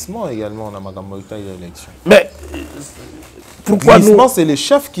glissements également dans la l'élection. Mais pourquoi glissement, c'est les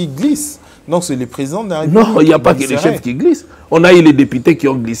chefs qui glissent. Donc c'est les présidents de la République. Non, il n'y a pas que les chefs qui glissent. On a eu les députés qui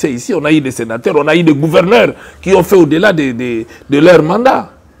ont glissé ici, on a eu des sénateurs, on a eu des gouverneurs qui ont fait au-delà de leur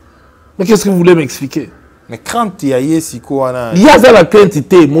mandat. Mais qu'est-ce que vous voulez m'expliquer? Mais crainte, il y a la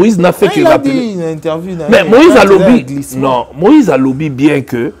crainte, Moïse n'a fait que rappeler. Mais Moïse a lobby. Non, Moïse a lobby bien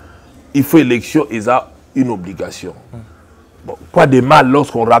que il faut élection et ça une obligation. Bon, quoi de mal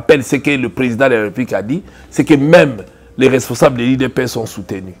lorsqu'on rappelle ce que le président de la République a dit, c'est que même les responsables de l'IDP sont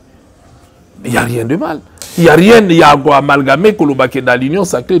soutenus. Il n'y a rien de mal. Il n'y a rien, il y a à amalgamer que le dans l'Union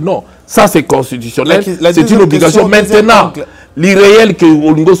sacrée. Non, ça c'est constitutionnel, c'est une obligation. Maintenant, l'irréel que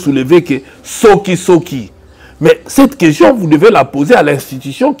Olingo soulevait, que Soki. Mais cette question, vous devez la poser à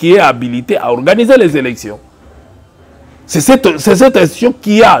l'institution qui est habilitée à organiser les élections. C'est cette institution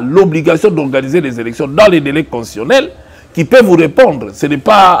qui a l'obligation d'organiser les élections dans les délais constitutionnels qui peut vous répondre. Ce n'est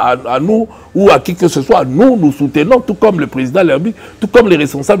pas à nous ou à qui que ce soit. Nous soutenons, tout comme le président de la République, tout comme les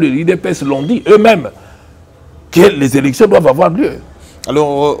responsables de l'IDPS l'ont dit eux-mêmes, que les élections doivent avoir lieu.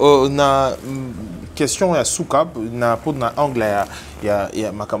 Alors, on a question à Souka, pour l'angle, il y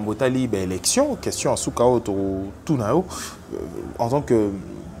a Makambota libre élection, question à Souka tout en tant que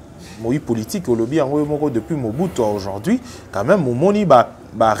Moïse politique au lobby depuis Mobutu aujourd'hui, quand même, au moni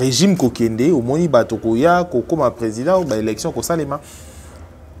régime kokende, au moni tokoya, comme président, élection kosalema.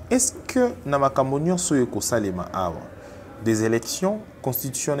 Est-ce que na Makamonion soye kosalema des élections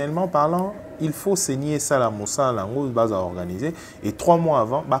constitutionnellement parlant, il faut saigner ça la Moussa lango base à organiser et 3 mois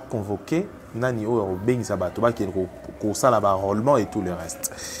avant convoquer nani o beng sabato ba qui ça la enrôlement et tout le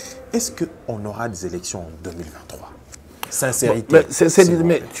reste. Est-ce que on aura des élections en 2023? Sincérité.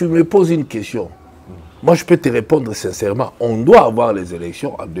 Mais tu me poses une question. Moi, je peux te répondre sincèrement. On doit avoir les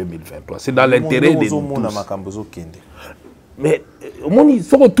élections en 2023. C'est dans l'intérêt des tous. Mais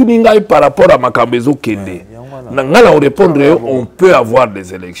par rapport à Makambezo Kende, on peut avoir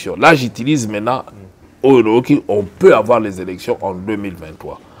des élections. Là, j'utilise maintenant on peut avoir les élections en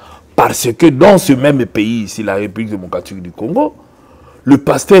 2023. Parce que dans ce même pays, ici, la République démocratique du Congo, le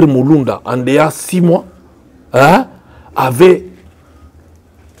pasteur Moulunda, en déjà 6 mois, avait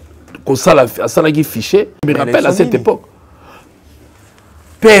fiché, je me rappelle à cette époque.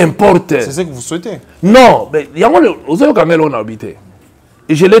 Peu importe. C'est ce que vous souhaitez? Non, mais il y a on a habité.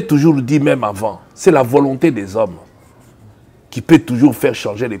 Et je l'ai toujours dit même avant, c'est la volonté des hommes qui peut toujours faire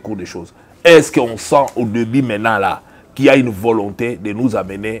changer les cours des choses. Est-ce qu'on sent au début maintenant là qu'il y a une volonté de nous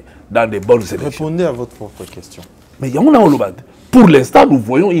amener dans des bonnes élections? Répondez à votre propre question. Mais il y a pour l'instant, nous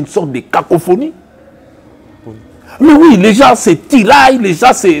voyons une sorte de cacophonie. Mais oui, les gens se tiraillent, les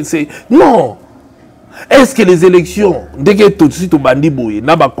gens c'est... Non. Est-ce que les élections, dès que tout de suite au bandi boye,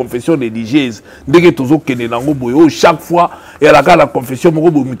 na ba confession religieuse, dès que tout kene nango boye, chaque fois il y a la confession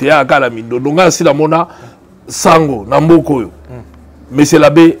moko boye muteya la mindo, donc si la mona sango namboko yo. Mais c'est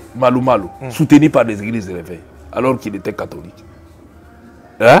l'abbé Malou soutenu par des églises de réveil, alors qu'il était catholique.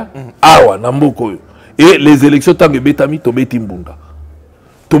 Hein? Awa namboko yo. Et les élections tant que betami to betimbunda.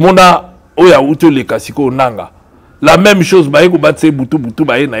 Tout le monde a oya uto le kasiko nanga. La même chose, bah écoute, bah c'est butu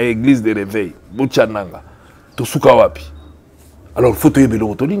bah na église de réveil, butchananga, to suka wapi. Alors faut te yebelo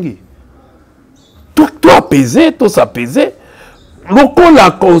otolingi. Tout apaiser, tout s'apaiser. Local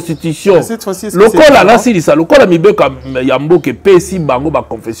la constitution. Local la silisa, local la mibeka yambo que pesi bango ba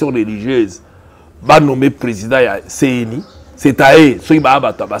confession religieuse. Ba nommé président ya CNI, c'est à eux, ceux qui ba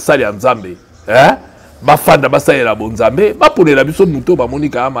abata ba sali nzambe, hein? bafanda basalela bonzambe bapolela biso muto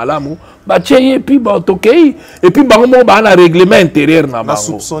bamonika malamu bacheye puis batokei et puis bango moko ba na règlement intérieur na bango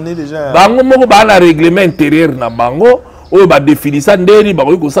soupçonné déjà bango moko ba na règlement intérieur na bango oyo ba définissa ndeli ba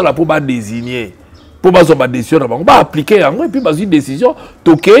ko sala pour ba désigner pour ba zo ba décision na bango ba appliquer yango et puis ba une décision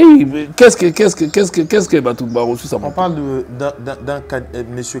tokei qu'est-ce que ba tout ba reçu ça. On parle d'un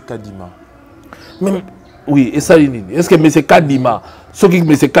monsieur Kadima. Mais oui, et ça, est-ce que M. Kadima, ce qui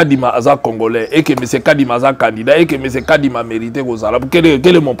M. Kadima est congolais, et que M. Kadima est candidat, et que M. Kadima mérite aux Arabes, quel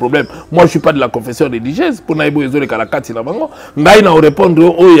est mon problème? Moi, je ne suis pas de la confession religieuse. Pour naïbo les Kalakati, ngaï na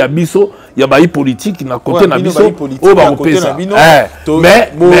répondre au yabiso, yabayi politique, na côté na biso, au baropesa.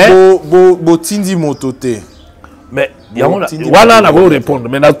 Mais, botindi motote. Mais, wana na go répondre.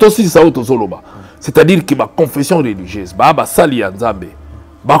 Mais na tosi sa auto soloba. C'est-à-dire que ma confession religieuse, ba sali nzambe,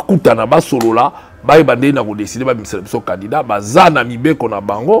 ba kutana ba solola. Baye bande na ko décider ba misela biso candidat bazana mibeko na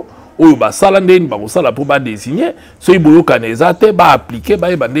bango oyo basala ndeni ba kosala pour ba désigner so iboyo kaneza te ba appliquer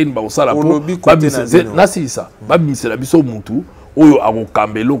baye bande ni ba kosala pour ba na si ça ba misela biso mutu oyo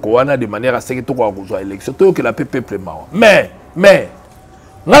akokambelo ko wana de manière à ce que to ko kozwa élection to que la peuple mawa mais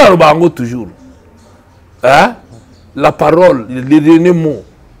ngala lo bango toujours hein la parole le dernier mot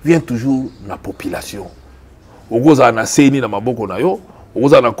vient toujours na population okoza na seni na maboko na yo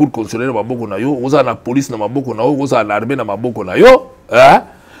oza na cour constitutionnelle na maboko na yo oza na police na maboko na yo oza na armée na maboko na yo hein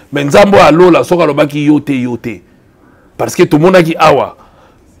mais nzambo alola soka lobaki yote parce que tout le monde qui awa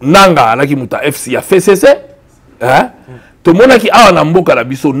nanga alaki muta FC ya FCC hein tout le monde qui awa na mboka na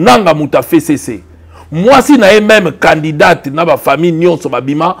biso nanga muta FCC moi si na même candidate na ba famille nyonso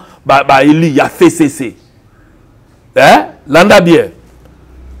babima ba élu ya FCC hein landa bien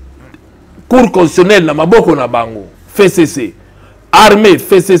cour constitutionnelle na maboko na bango FCC armée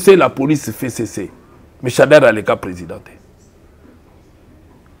FCC, la police FCC. Mais Chadar a le cas président.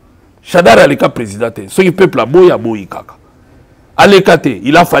 Chadar a le cas président. Ce qui peuple a boya kaka. À l'écate,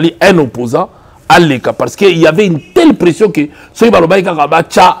 il a fallu un opposant à l'écate. Parce qu'il y avait une telle pression que ce qui va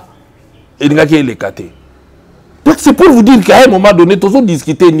il n'y a qu'à l'écate. Donc c'est pour vous dire qu'à un moment donné, tous ont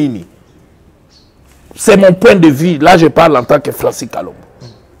discuté Nini. C'est mon point de vue. Là, je parle en tant que Francis Kalombo.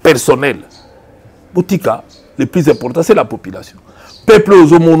 Personnel. Boutika, le plus important, c'est la population. Peuple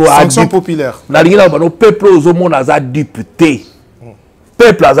aux hommes sanction populaire. Peuple aux hommes a député.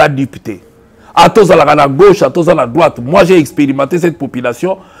 Peuple a député. À tous à la gauche, à tous à la droite. Moi, j'ai expérimenté cette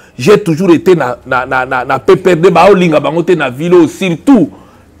population. J'ai toujours été na PPRD, na ville, surtout.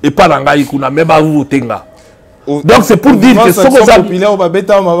 Et pas dans Gaï, mais vous tenga. Donc c'est pour dire que Sokoza populaire,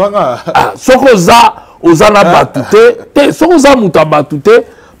 Sokoza aux anabatuté, Sokoza mutabatute,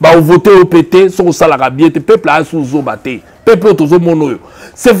 bah voter au PT, Sokoza la rabiette, peuple a sous baté. Peuple tout le monde.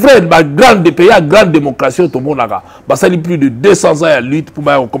 C'est vrai, la grande pays, la grande démocratie, tout le monde a. Ça a plus de 200 ans à lutte pour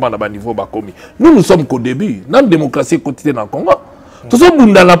comment niveau commis. Nous, nous sommes qu'au début. Dans la démocratie quotidienne dans le Congo. Tout le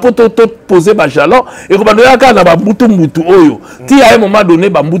monde a posé un jalon. Et comme on a mbutu oyo. Si à un moment donné,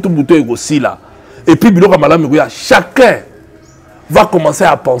 mbutu est aussi là. Et puis, chacun va commencer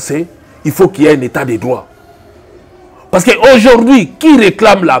à penser il faut qu'il y ait un état de droit. Parce qu'aujourd'hui, qui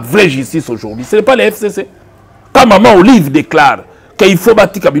réclame la vraie justice aujourd'hui? Ce n'est pas les FCC. Quand Maman Olive déclare qu'il faut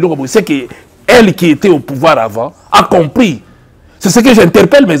bâtir Kabilo, c'est qu'elle qui était au pouvoir avant a compris. C'est ce que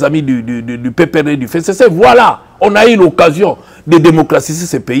j'interpelle mes amis du PPR et du FCC. Voilà, on a eu l'occasion de démocratiser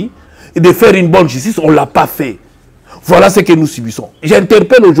ce pays et de faire une bonne justice. On ne l'a pas fait. Voilà ce que nous subissons.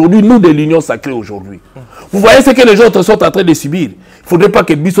 J'interpelle aujourd'hui, nous de l'Union sacrée aujourd'hui. Vous voyez ce que les gens sont en train de subir. Il ne faudrait pas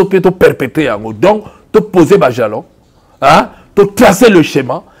que Bissot puisse perpétrer en haut. Donc, tu poser ma jalon, hein, tu tracer le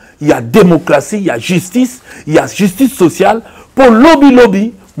schéma. Il y a démocratie, il y a justice sociale. Pour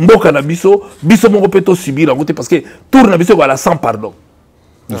lobby, mboka na biso moko peut subir en côté parce que tour na biso voilà sans pardon.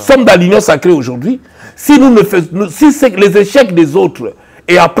 Nous sommes dans l'Union sacrée aujourd'hui. Si nous ne faisons, si c'est les échecs des autres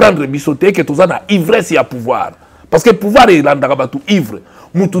et apprendre bisoté que tout ça na ivresse il y a pouvoir. Parce que pouvoir est l'andara tout ivre.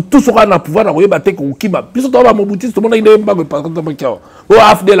 Mutu tout sera na pouvoir na koyeba te ko kiba. Bisoto ba mobutis tout monde ina mba ko parce que o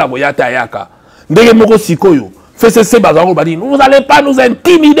afde la boyata yaka. Ndenge moko sikoyo. Vous n'allez pas nous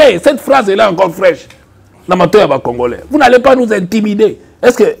intimider. Cette phrase est là encore fraîche. Congolais. Vous n'allez pas nous intimider.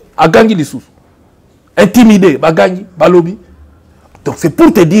 Est-ce que Agangi les sous intimider, Bagangi, Balobi? Donc c'est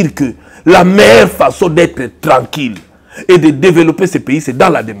pour te dire que la meilleure façon d'être tranquille et de développer ce pays, c'est dans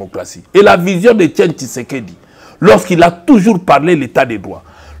la démocratie. Et la vision de Tien Tshisekedi, lorsqu'il a toujours parlé l'état des droits,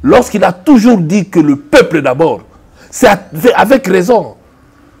 lorsqu'il a toujours dit que le peuple d'abord, c'est avec raison,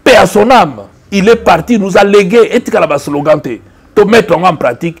 paix à son âme. Il est parti, nous a légué, et tu as slogan, te mettre en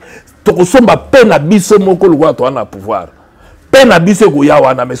pratique, tu as peine à biso moko le roi à pouvoir. Peine à biso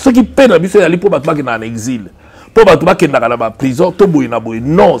goyawana, mais ceux qui peine à biso yali pour battre en exil, pour battre en prison, to boy na boy.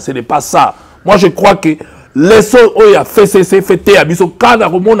 Non, ce n'est pas ça. Moi, je crois que les sons où il a fait cesser, fait abisso, quand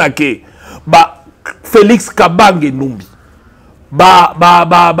on a que Félix Kabange Numbi,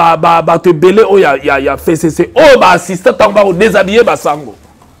 te belé où il a fait cesser, oh, assistant, on déshabillé, sango.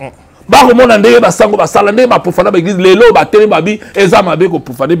 Baromona ndeye basango basala ndeye bapofana l'église lelo batele babi eza mabe ko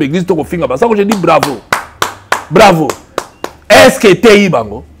profana l'église to ko finga basango. Je dis bravo. Bravo. Est-ce que t'es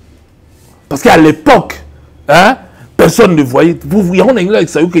bango? Parce qu'à l'époque, hein, personne ne voyait. Vous y a un anglais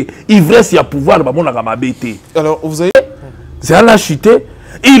qui que ivresse y a pouvoir ba mona mabe té. Alors vous avez c'est à la chuter.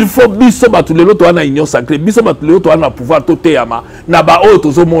 Il faut biso batulelo to ana union sacrée. Biso batulelo to ana pouvoir to teyama na ba o to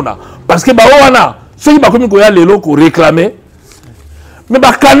zomona. Parce que ba wana ceux qui ba komi ko ya lelo ko réclamer. Mais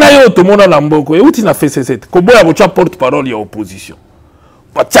bakana yo to mona na mboko et uti na fait cette ko boya ko porte-parole ya opposition.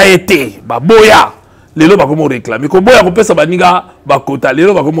 Ba été ba boya lelo ba komo réclamer ko boya ko pesa baninga ba kota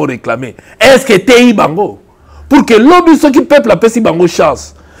lelo ba komo réclamer. Est-ce que tei bango pour que lobby ceux qui peuple pesi bango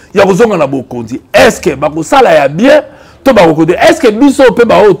chance ya kozonga na bokondi. Est-ce que ba ko sala ya bien to ba ko est-ce que biso pe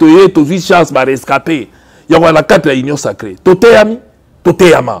ba auto ye to chance ba rescaper ya ko na carte la union sacrée. To teyami to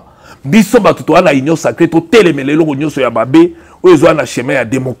teyama biso ba to na union sacrée to telemelelo ko nyoso ya babe. Ils ont un chemin à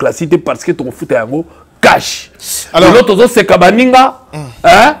démocratie parce que tu as fait un cash. Alors l'autre c'est kabaninga,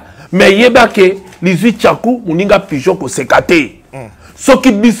 hein? Mais yeba que les 8 chakou muninga pigeon ko sekate. Ce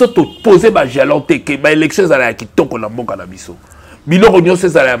qui biso to poser ba jalonté que ba élection za la kitoko na mboka na biso. Biloko nyonso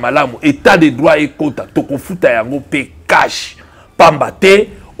za la malamu état de droit et kota to ko futa yango pe cash. Pambate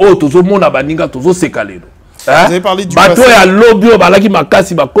o tozo mona baninga tozo sekalelo. Vous avez parlé du bateau ya lobby balaki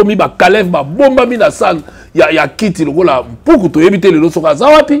makasi ba komi ba kalef ba bomba mi na salle. Ya kiti le gola pour que tu évites le soka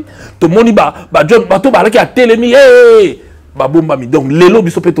zawapi to moni ba John bato ba la ki a telemi ba bomba mi donc les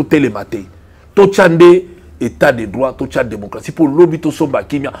lobby so peut to télématé to chande état de droit to chande démocratie pour lobby to somba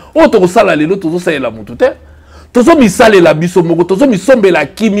kimia o to sala lelo to so la mutu te to so mi sale la biso moko to so mi sombe la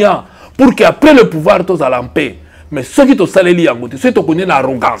kimia pour que après le pouvoir to za paix mais ceux qui to sale li yango te ceux to connaît na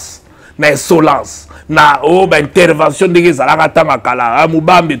arrogance na insolence na intervention de zalaka tanga kala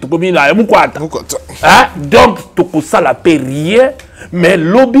mubambe to komi na mukwata hein donc to ko sala pe rien mais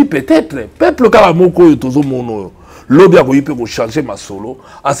lobby peut-être peuple kama moko to zo mono lobby a ko yipe ko changer ma solo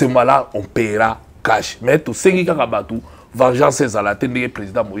à ce moment-là on paiera cash mais to sengi kaka batu vengeance ezala tendeke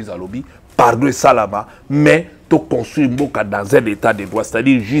président Moïse a lobby pardon salama mais to construire mboka dans un état de droit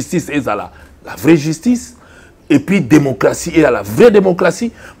c'est-à-dire justice ezala la vraie justice. Et puis démocratie et à la vraie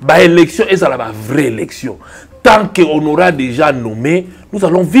démocratie, bah élection et à la vraie élection. Tant qu'on aura déjà nommé, nous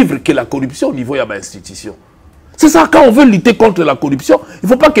allons vivre que la corruption au niveau de l'institution. C'est ça, quand on veut lutter contre la corruption, il ne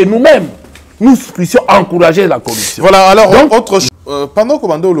faut pas que nous-mêmes, nous puissions encourager la corruption. Voilà, alors, donc, autre chose, pendant que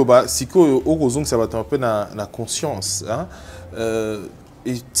Bando Loba, si que ça va être un peu la conscience, hein,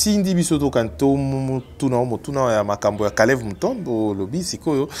 et si on dit que ya makambo ya Kalev Mutombo lobby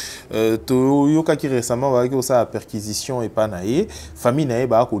siko to yoka ki récemment ba ko sa perquisition et pas naé famille naé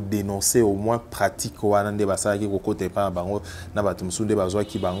ba ko dénoncer au moins pratique wana nde basala ki ko côté pa bango na bato musunde bazwa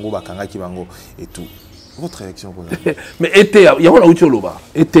ki bango bakanga ki bango et tout. Votre réaction pour ça? Mais été ya wana uti loba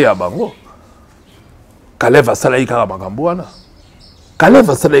été ya bango Kalev asala ka makambo wana Kalev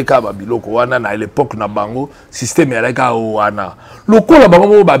asala ka ba biloko wana na l'époque na bango système ya ka wana lokola bango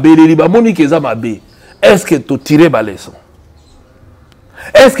mo ba beleli ba moni keza mabe. Est-ce que tu tires ba leçon?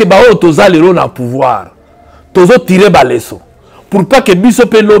 Est-ce que ba o tozalelo na pouvoir tozo tirer ba leçon pour pas que biso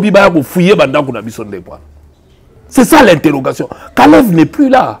pe lobby ba ko fouiller bandako na biso ndekwa? C'est ça l'interrogation. Kalev n'est plus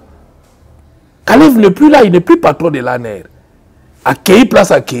là. Kalev n'est plus là, il n'est plus patron de l'ANR. Akei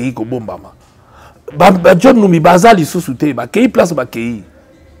place akei ko bombama. John Noumi Bazali sous-souté, qui place qui.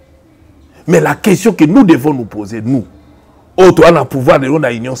 Mais la question que nous devons nous poser, nous, autres en pouvoir de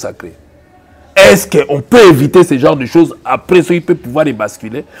l'union sacrée, est-ce qu'on peut éviter ce genre de choses après ce qui peut pouvoir les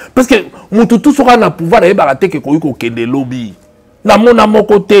basculer? Parce que nous tous sera en pouvoir et barater que qu'on ait des lobbies. Na mon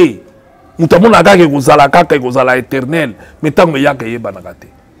côté, nous avons la gagne que vous allez kaka que vous allez éternel, mais tant que y a que y banagate.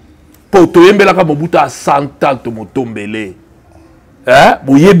 Pour te yembe la kamobuta 100 ans to motombele, hein?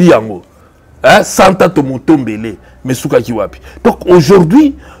 Boyebi yango. Santa Tomotombele, mais Soukaki Wapi. Donc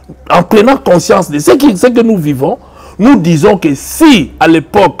aujourd'hui, en prenant conscience de ce que nous vivons, nous disons que si à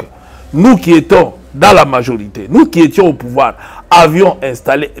l'époque, nous qui étions dans la majorité, nous qui étions au pouvoir, avions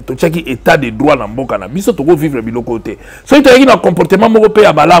installé un état de droit dans le Canada, nous devons vivre de l'autre côté. Si tu as un comportement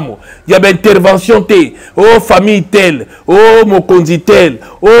européen, il y a une intervention, oh famille telle, oh mokondi tel,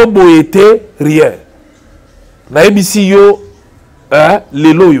 oh boyete, rien. Naïbisi yo,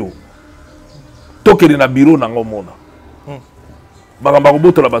 les loyaux. Tokene na bureau na ngomona. Bakamba ko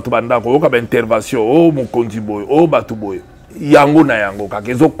botola batu bandako, oka ba intervention, o mokondi boy, o batu boy. yango na yango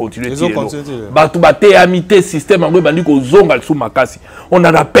kaka ezo continuer Bato bate amité système yango bandi ko zonga sous makasi. On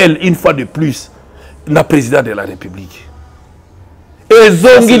en appelle une fois de plus na président de la République. Et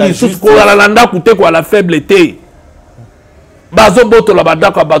zongi li sous ko la landa kute ko la faiblesse. Bazo boto la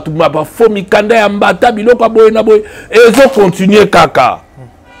badaka batu ma ba fomi kanda ya mbata biloko boye na boye ezo continuer kaka.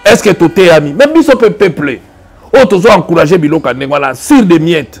 Est-ce que tout est ami? Même biso peuple. Oh tozo encourager biloko ndenge wala sur des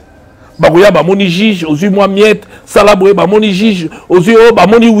miettes. Bagoya ba moni juge aux moi miette salaboye ba moni juge aux yeux ba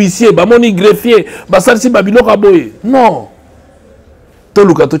moni huissier ba moni greffier ba salsi ba biloko boye non to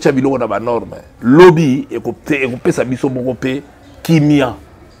luka to cha biloko na ba norme lobby et ko pesa biso moko pe kimia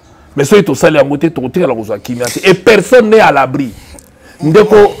mais soy to sali yango te to tika la kozwa kimia et personne n'est à l'abri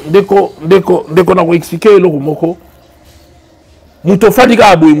ndeko na ko expliquer eloko moko muto fadika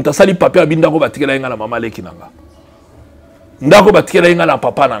aboye muta sali papier abinda ko batikela nga na mama leki nanga ndako batikela nga na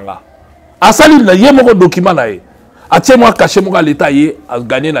papa nanga asali na ye moko document na ye atie moi caché moko à l'état ye a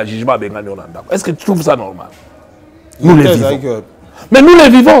gagné la jugement bengani olanda. Est-ce que tu trouves ça normal? Nous les vivons. Mais nous les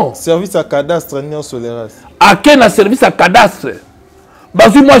vivons. Service à cadastre ni soleras. À quel service à cadastre?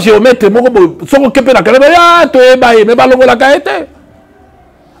 Bazu moi géomètre moko soko kepe na kaleba ya to e baye mais balongo la kaete.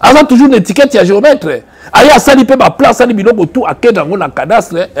 Asa toujours une étiquette ya géomètre. Aya asali pe ba place ali biloko tout à quel dans na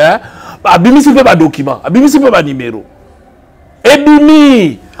cadastre abimisi pe ba document, abimisi pe ba numéro.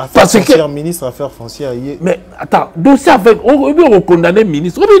 Ebimi parce que ministre affaires foncières. Mais attends, dossier avec on condamner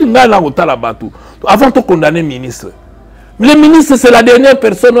ministre. On dit là au Talabatou. Avant de condamner ministre. Le ministre c'est la dernière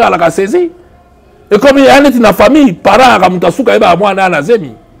personne à la saisir. Et comme il y a une famille, parents à Kamutasuka eba moi na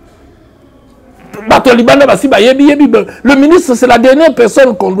nazemi. Batolibanda basi ba yebi. Le ministre c'est la dernière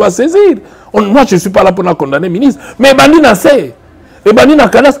personne qu'on doit saisir. Moi je suis pas là pour condamner ministre, mais bandi na c'est. Et bandi na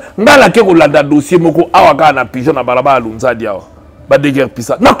kanas ngala ke ko landa dossier moko awaka na pigeon na balaba lunza diawa. Ba déguerre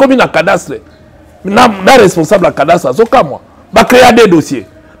pisa. Na komi na cadastre. Na responsable à cadastre azoka moi. Ba créer des dossiers.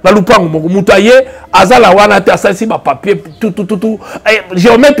 Na lupango moko mutaye azala wana te asasi ba papier tout.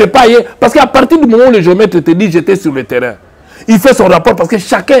 Géomètre pas yé parce qu'à partir du moment où le géomètre te dit j'étais sur le terrain. Il fait son rapport parce que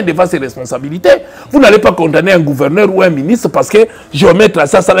chacun devant ses responsabilités. Vous n'allez pas condamner un gouverneur ou un ministre parce que géomètre a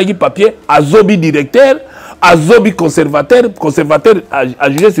ça salagi papier à zobi directeur, à zobi conservateur à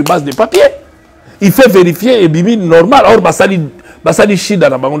juger sur base de papier. Il fait vérifier et bibi normal. Or basali shida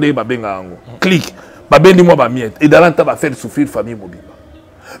na bangonde babenga ango. Clique. Babendi mo ba miette et dalanta va faire souffrir famille mobimba.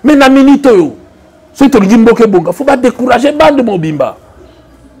 Mais na minute yo. So to ngimboke bonga, faut pas décourager bande mobimba.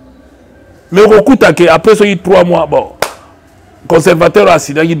 Mais okuta que après so 3 mois bon. Conservateur a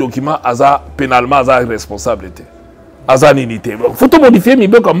signé un document aza pénalement aza responsabilité. Aza ninité. Faut tout modifier mi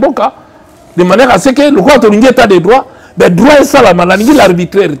boka mboka de manière à ce que le court de état des droits ben droit est ça la maladie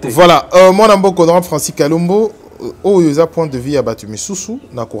l'arbitraire. Voilà, mon amboko dans Francis Kalombo au point de vue à Batumi Soussou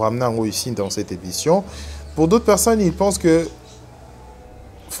na kuramna ngo ici dans cette édition. Pour d'autres personnes, ils pensent que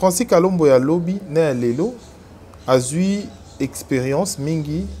Francis Kalombo ya lobby na lelo a eu expérience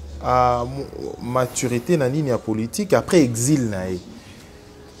mingi à maturité na ligne politique après exil nae.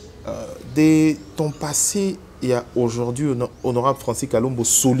 De ton passé il y a aujourd'hui honorable Francis Kalombo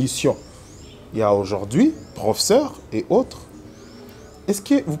solution. Il y a aujourd'hui professeur et autres. Est-ce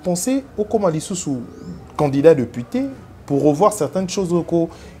que vous pensez au Komalisou sous candidat député pour revoir certaines choses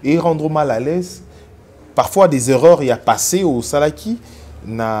et rendre mal à l'aise parfois des erreurs il y a passé au Salaki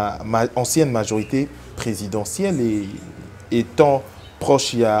na ancienne majorité présidentielle et étant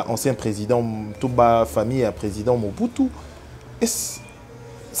proche, il y a ancien président Touba famille et président Mobutu. Est-ce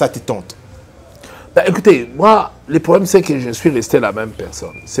ça te tente? Ben, écoutez, moi, le problème c'est que je suis resté la même personne.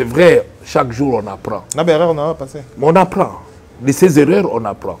 C'est vrai, chaque jour on apprend. On a passé. On apprend. De ces erreurs, on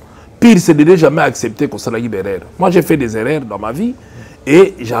apprend. Pire, c'est de ne jamais accepter qu'on s'en aille des erreurs. Moi, j'ai fait des erreurs dans ma vie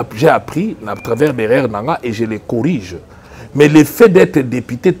et j'ai appris à travers des erreurs et je les corrige. Mais le fait d'être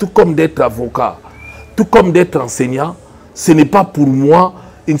député, tout comme d'être avocat, tout comme d'être enseignant, ce n'est pas pour moi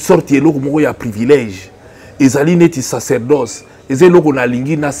une sorte de privilège. Ils allaient être sacerdoce. Ils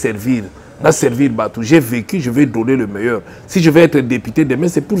allaient servir. J'ai vécu, je vais donner le meilleur. Si je vais être député demain,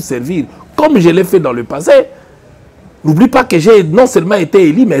 c'est pour servir. Comme je l'ai fait dans le passé. N'oublie pas que j'ai non seulement été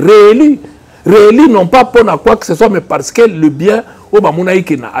élu, mais réélu. Réélu non pas pour quoi que ce soit, mais parce que le bien,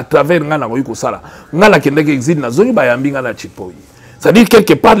 à travers c'est-à-dire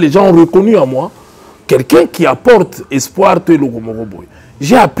quelque part, les gens ont reconnu en moi quelqu'un qui apporte espoir.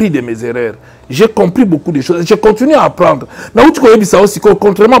 J'ai appris de mes erreurs. J'ai compris beaucoup de choses. Je continue à apprendre.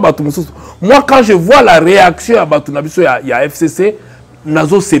 Contrairement à Batumusu, moi, quand je vois la réaction à Batunabiso, il y a FCC,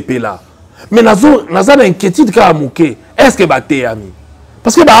 Nazo CP là. Mais Nazo a inquiétude quand Mouké. Est-ce que Baté ami?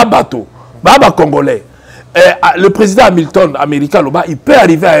 Parce que Bato, Congolais, le président Hamilton, américain, il peut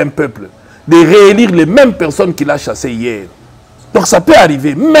arriver à un peuple de réélire les mêmes personnes qu'il a chassées hier. Donc ça peut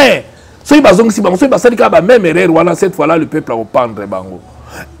arriver. Mais, si même erreur, cette fois-là, le peuple a reprendre bango.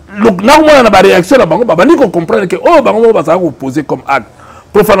 Donc, là, on a une réaction à bango, on comprend que, oh, bango va opposer comme acte.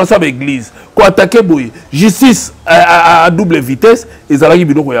 Profanation de l'église, quoi attaquer boy, justice à double vitesse, ils allaient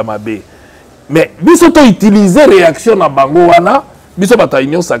biloko ya mabe. Mais biso to utiliser réaction na bango wana, biso bata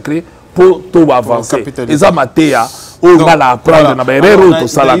union sacrée pour tout avancer. Les amatéa, on va la apprendre na erreur ou to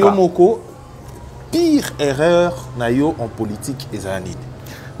salaka. Pire erreur na yo en politique ezani.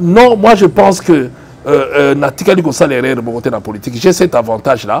 Non, moi je pense que natika di ko sala erreur bon côté na politique. J'ai cet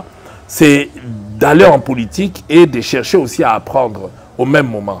avantage là, c'est d'aller en politique et de chercher aussi à apprendre au même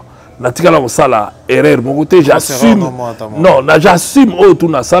moment. Natika la ko sala erreur bon côté, j'assume. Non, j'assume au tout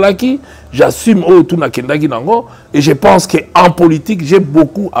na salaki, j'assume au tout na kendaki nango et je pense que en politique, j'ai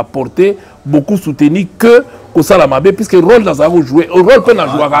beaucoup apporté, beaucoup soutenu que au Salamabé, puisque le rôle dans un jouer, le rôle peut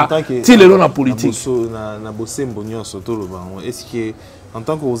jouer si le rôle en politique. Est-ce que en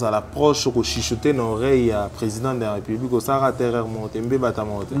tant que vous avez l'approche que chichoter l'oreille à président de la République, ça a terreur monté, mbeba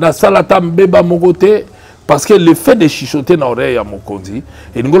monté. Na salata mbeba mogote parce que le fait de chichoter l'oreille à Mokonzi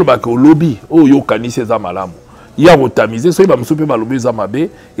et nous ba que lobby o yo kanisi za malamu. Ya otamiser so ba msupe ba lobby za mabe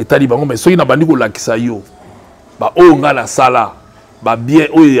et tali bango mais so ina bandi ko lakisa yo. Ba o nga la sala ba bien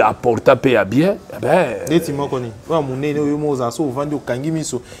o apporta pe ya bien ben neti moko ni wa munene oyo moza so vandi okangi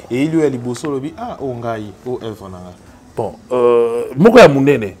miso et il lui a liboso lobi ah o ngai o evona. Bon moko ya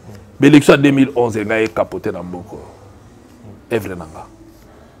munene l'élection 2011 ngai capoté na mboko evre nanga.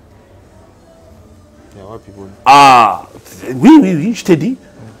 Ah oui je t'ai dit.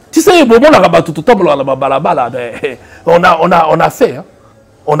 Tu sais bon on a rabattu tout tombe la balabala on a fait hein?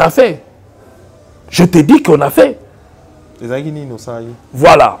 On a fait. Je te dis qu'on a fait.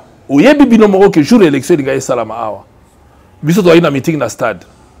 Voilà. Au yebi binomoro que jour l'élection de Gaïa Salama Awa. Biso doit y na meeting na stade.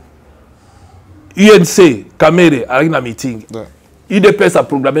 UNC, Kamere, a na meeting. UDPS a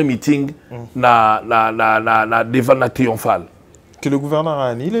programmé meeting na devant la triomphale. Que le gouverneur a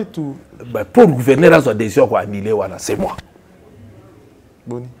annulé tout. Ben, pour le gouverneur, il a décision qu'on a annulé, voilà, c'est moi.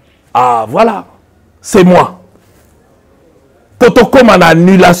 Boni. Ah, voilà. C'est moi. Toto comme en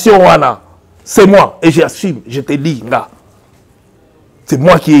annulation, voilà. C'est moi. Et j'assume, je te dis, là. C'est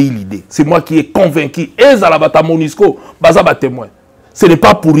moi qui ai eu l'idée. C'est moi qui ai convaincu. Et Zalabata Monisco, Bazaba témoin. Ce n'est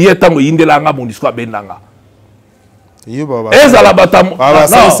pas pour rien tant que Yindelanga Monisco a Benanga. Et Zalabata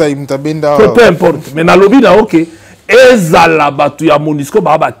Monisco. Peu importe. Mais dans le lobby, ok. Et Zalabatu ya Monisco,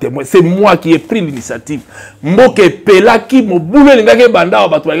 Bazaba témoin. C'est moi qui ai pris l'initiative. Moke Pelaki, mo boule l'ingake banda,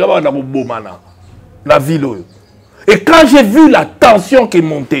 Batuaga, Bomana. La ville. Et quand j'ai vu la tension qui est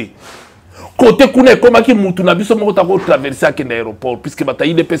montée, côté Kouné, comme qui Moutuna, Biso Moko traverser à l'aéroport, puisque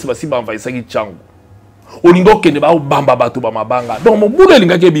Bataï de Pes Basi Bamba Isagi Tchango. Olingo Keneba Bamba Batu Bamabanga. Donc mon boule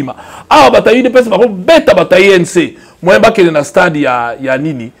l'ingake bima. Ah, Bataï de Pes Bako Beta Bataï NC. Moi, je suis dans le stade, il y a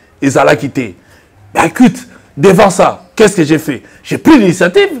Nini, et Zala quitté. Mais écoute, devant ça, qu'est-ce que j'ai fait? J'ai pris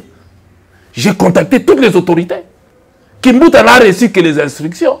l'initiative. J'ai contacté toutes les autorités. Kimbuta n'a reçu que les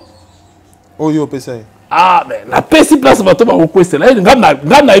instructions. Oh, yo, PCA. Ah, mais la paix si place va tomber au question. Là, il y a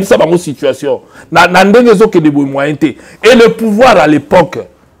une situation. Et le pouvoir à l'époque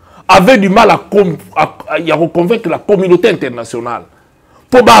avait du mal à convaincre la communauté internationale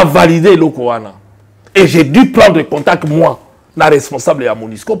pour valider le Koana. Et j'ai dû prendre contact, moi, la responsable à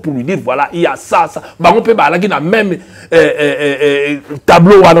Monisco, pour lui dire voilà, il y a ça, ça. On peut aller dans le même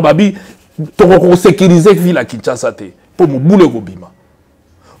tableau, pour sécuriser la Kinshasa pour me bouler au bima.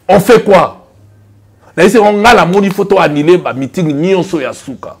 On fait quoi? On a la photo annulée par meeting nyonso ya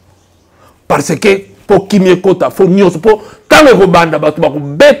suka parce que pour kimie kota faut nyonso pour quand le robanda batu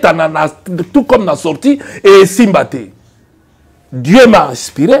beta na tout comme na sortie et simbate. Dieu m'a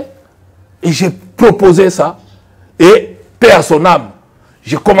inspiré et j'ai proposé ça et paix à son âme.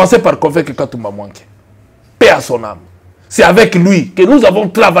 J'ai commencé par convaincre Katumba Mwanke. Paix à son âme. C'est avec lui que nous avons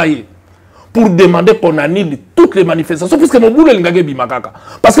travaillé pour demander qu'on annule toutes les manifestations, puisque mon boulot est bimakaka.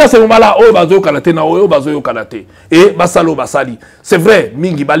 Parce qu'à ce moment-là, oh bazo kanate na oh bazo kanate et basalo basali. C'est vrai,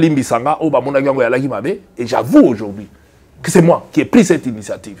 mingi balimbi sanga oh ba monagango yalaki mabe et j'avoue aujourd'hui que c'est moi qui ai pris cette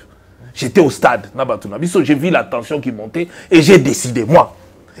initiative. J'étais au stade na batuna biso, j'ai vu la tension qui montait et j'ai décidé moi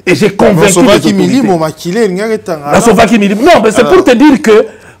et j'ai convaincu les autorités. Non, mais c'est pour te dire que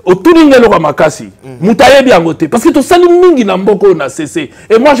autour de Makasi, Moutaye bien voté. Parce que tout ça, Mingi n'a cessé.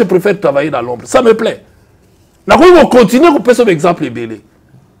 Et moi, je préfère travailler dans l'ombre. Ça me plaît. Nous allons continuer, on peut sauver exemple belé.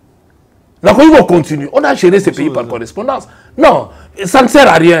 Nous allons continuer. On a géré ces pays par correspondance. Non, ça ne sert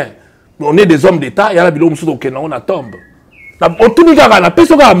à rien. On est des hommes d'État, il y a la bilom sous on a tombe. Autour de la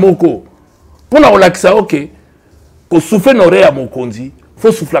personne à Moko. Pour la relaxer, ok. Pour souffler nos rêves à Mokondi, il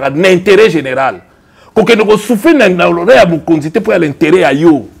faut souffler l'intérêt général. Quand on souffre à mon conduit pour l'intérêt à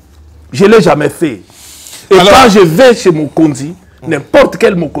yo, je ne l'ai jamais fait. Et alors, quand je vais chez mon conduit, n'importe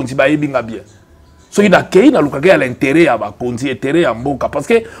quel mon conduit, bah, il bien bien. So il a qu'il a l'intérêt à ma conduit, intérêt à Mboka, parce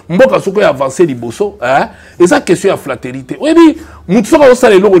que Mboka ce qui a avancé les bosso, hein, et ça question à flatérité. Oui, mais mutu va osa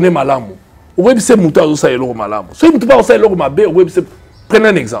le logo ne malamu. Oui, c'est mutu va osa le logo malamu. So mutu va osa le logo mabe, oui, c'est prenez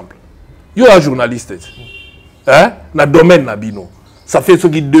un exemple. Yo un journaliste, hein, na domaine na bino. Ça fait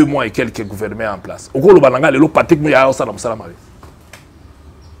 2 mois et quelques gouvernements en place. Au gros, le bananga, le lot pratiquement, il y a un salam salam.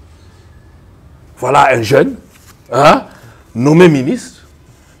 Voilà un jeune, hein, nommé ministre,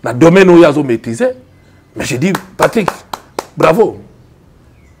 dans le domaine où il a maîtrisé. Mais j'ai dit, Patrick, bravo.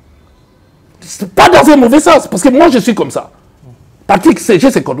 C'est pas dans un mauvais sens, parce que moi je suis comme ça. Patrick,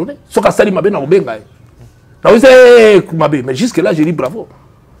 j'ai ses coordonnées. Mais jusque-là, j'ai dit bravo.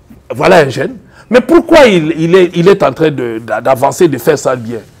 Voilà un jeune. Mais pourquoi il est en train d'avancer, de faire ça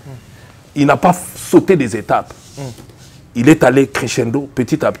bien? Il n'a pas sauté des étapes. Il est allé crescendo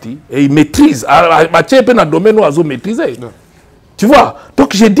petit à petit et il maîtrise. Mathieu peut dans le domaine où il a maîtrisé. Tu vois?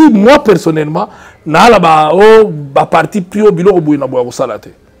 Donc j'ai dit, moi personnellement, ma partie plus au bureau mais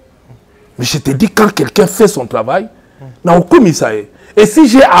je te dis, quand quelqu'un fait son travail, n'a aucun misaïe. Et si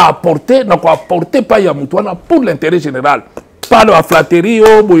j'ai à apporter, n'a pas apporter pas Yamoutouana pour l'intérêt général. Pas de la flatterie,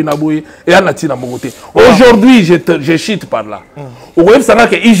 et Anatina Mogoté. Aujourd'hui, je chute par là. Vous voyez, ça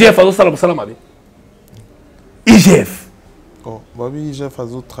que IGF a salam salam. IGF.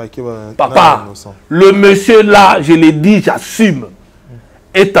 Papa, le monsieur là, je l'ai dit, j'assume,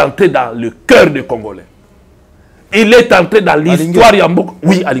 est entré dans le cœur des Congolais. Il est entré dans l'histoire Yambok.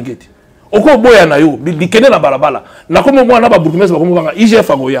 Oui, Alingeti. Oko boya na yo, dikene na balabala. Na komo mwana ba bourgmestre ba komo banga IGF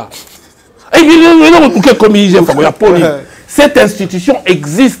agoya. Et il est comme IGF agoya poli. Cette institution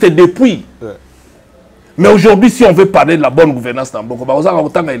existe depuis. Mais aujourd'hui, si on veut parler de la bonne gouvernance dans Boko,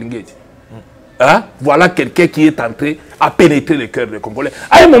 hein? Voilà quelqu'un qui est entré à pénétrer le cœur des Congolais.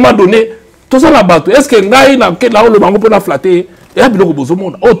 À un moment donné, tout ça là bas, est-ce que le bango peut flatter? Et là, il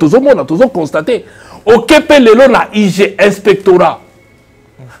y a constaté. Au Kepe, le na IG inspectorat.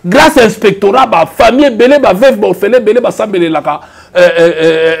 Grâce à l'inspectorat, la famille belé, la veuve, la orphelin belé, la sambelé la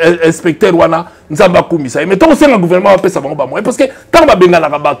inspecteur wana nzamba kumisa. Mais tant que le gouvernement va ça va parce que tant que benga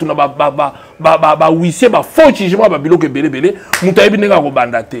la tu na ba huissier ba faux jugement ba biloko belé belé, mutayebi nenga ko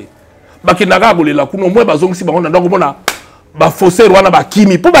bandate. Ba kinaka ko lela kuno moi bazongi si ba on ndako mona ba faussaire wana ba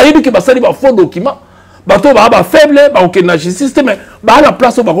kimi. Pour ba yebi ke ba sali ba faux document. Bato ba faible, ba okena système, ba la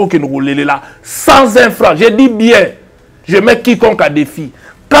place ba ko là sans un franc. Je dis bien, je mets quiconque à défi.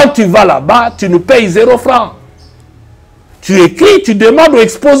 Quand tu vas là-bas, tu nous payes 0 franc. Tu écris, tu demandes ou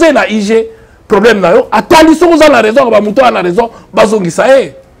exposer la IG. Problème là, attends, ils ont la raison, Bamuto a la raison, Bazongi ça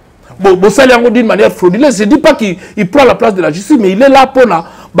est. Bon, ça d'une manière frauduleuse. Je ne dis pas qu'il prend la place de la justice, mais il est là pour la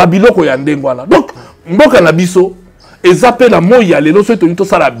Babiloko Yandengwana. Donc, Mboka Nabiso, et zappé la moya, les lois, tout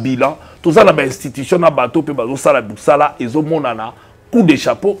ça la bilan, tout ça la institution, la bateau, puis bazo ça la boussala, et zo monana, coup de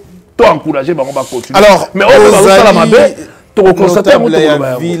chapeau, tout encouragé, on va continuer. Alors, mais on va ça la mabé. Notable, il y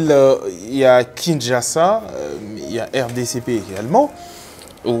a ville, il y a Kinshasa, il y a RDCP également.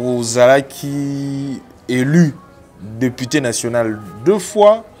 Ozalaki élu député national 2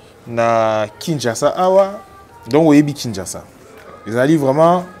 fois na Kinshasa awa. Donc vous avez Kinshasa. Ils allaient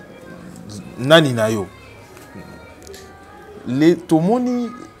vraiment nani na yo. Les tomoni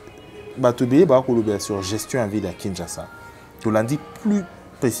batobé ba kolobé sur gestion en ville à Kinshasa. Tu l'as dit plus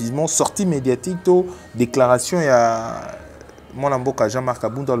précisément sortie médiatique to déclaration il y a mon amboka Jean-Marc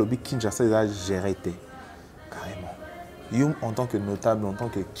Abunda le big Kinshasa il a géré carrément. Yo en tant que notable, en tant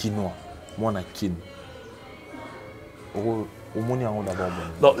que Kinois, moi na Kin.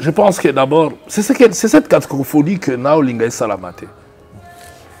 Non, je pense que d'abord, c'est cette cacophonie que Naolinga Salamate.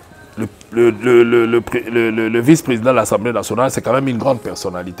 Le vice-président de l'Assemblée nationale, c'est quand même une grande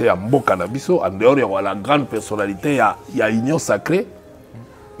personnalité à Mbokanabiso. En dehors, il y a la grande personnalité, il y a Union Sacrée.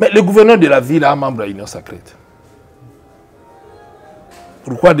 Mais le gouverneur de la ville est un membre de l'Union Sacrée.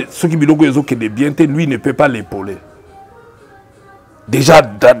 Pourquoi ceux qui me disent que des bientés, lui ne peut pas l'épauler. Déjà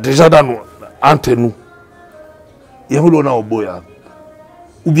entre nous. Il y a un boya.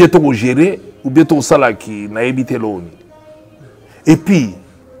 Ou bien tu gérer, ou bien tu as qui n'a évité l'eau. Et puis,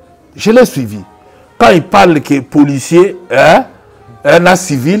 je l'ai suivi. Quand il parle que policier, un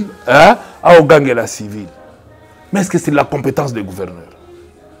civil, un gang la civil. Mais est-ce que c'est la compétence du gouverneur?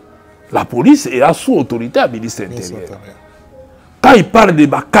 La police est sous autorité à ministre intérieur. Quand il parle de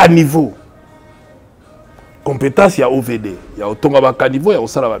caniveau, compétence, il y a OVD, il y a Otonga caniveau, il y a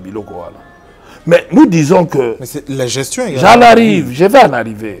Osala Biloko. Mais nous disons que... Mais la gestion est... J'en arrive, je vais en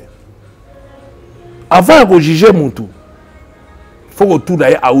arriver. Avant de juger Moutou, il faut que tout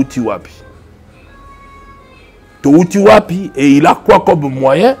aille à Outiwapi. touti wapi et il a quoi comme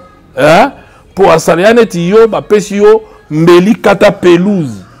moyen hein pour asaliane tiyo ba pesio mbeli kata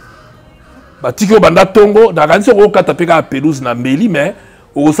pelouse ba tiki banda tongo da kanisi ko kata peka pelouse na mbeli mais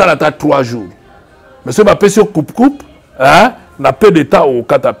au sala ta 3 jours mais ce ba pesio coupe hein na peu de temps au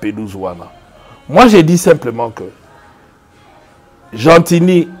kata pelouse wana. Moi j'ai dit simplement que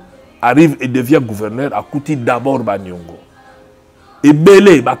Gentini arrive et devient gouverneur à Kouti d'abord Banyongo. Et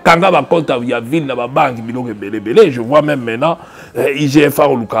belé, kanga ba compte ya ville na ba banque biloko belé. Je vois même maintenant IGFA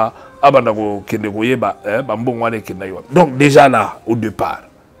au Luka abandako kendekoye ba mbongwane kenayo. Donc déjà là au départ.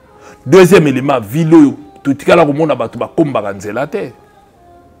 Deuxième élément ville tout tikala ko mona batu ba komba kanzela te.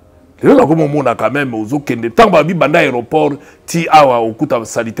 Le la ko mona quand même aux okende tant ba bi banda aéroport ti awa okuta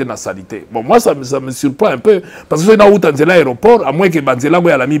salité na salité. Bon moi ça me surprend un peu parce que na outa nzela aéroport à moins que banzela go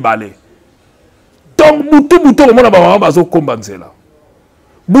ya la mi balé. Donc butu ko mona ba mama bazo komba nzela.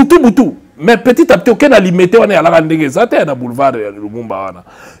 Butu. Mais petit à petit, aucun a limité, on est à la randonnée, ça est à boulevard Lumumba.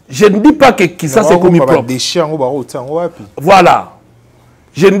 Je ne dis pas que Kissa c'est commis propre. Voilà.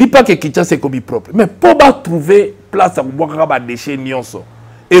 Je ne dis pas que Kissa c'est commis propre. Mais pour trouver place à boire des déchets nyonso.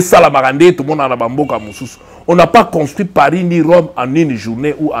 Et ça, la marandée, tout le monde en a bamboka moussous. On n'a pas construit Paris ni Rome en une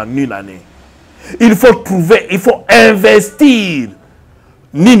journée ou en une année. Il faut trouver, il faut investir.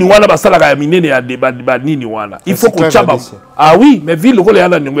 Nini wana basala ka minene ya débat nini wana il faut qu'on chaba. Ah oui mais ville ko le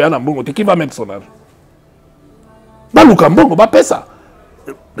yana ningo yana mbongo qui va mettre son argent ba luka mbongo ba pesa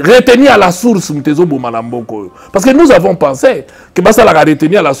retenir à la source mtezo bomana mbongo parce que nous avons pensé que basala ka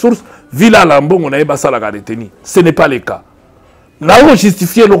retenir à la source ville à la mbongo na basala ka retenir ce n'est pas le cas na on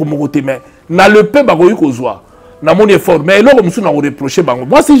justifier le mokote mais na le peu ba ko yukozwa na mon effort mais lo musu na reprocher bango.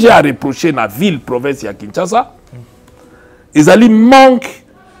 Moi si j'ai à reprocher na ville province ya Kinshasa ils allaient manque.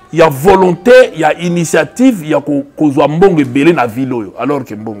 Il y a volonté, il y a initiative, il y a kozwa mbongo belé na ville alors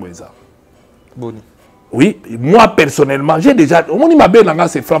que mbongo eza. Boni. Oui, moi personnellement, j'ai déjà on m'a bien langa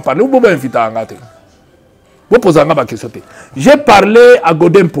c'est franc parler, ou bobo inviter à ngate. Vous posez ma question. J'ai parlé à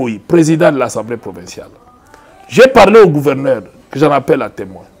Godin Poyi, président de l'Assemblée provinciale. J'ai parlé au gouverneur que j'en appelle à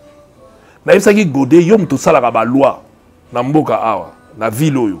témoin. Na yebisaki Godin yom to sala ba loi na mboka awa, na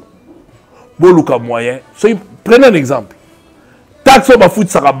ville oyo. Boluka moyen. Prenez un exemple. Taxe ba foot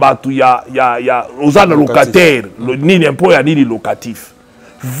sarabatu ya ozana locataire, le nini impôt ya nini locatif.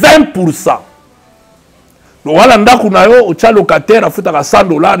 20%. Donc wala ndaku na yo o cha locataire afutaka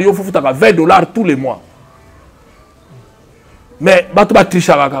 $100, yo futaka $20 tous les mois. Mais batu ba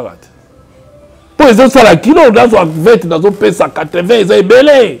trichaka kaka. Pour les autres la kilo dans 20 dans pesa 80 ils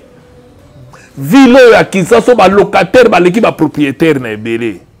belé. Ville ya Kinshasa ba locataire ba l'équipe ba propriétaire na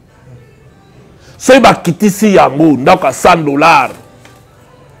belé. So ba kitisi yango ndaka $100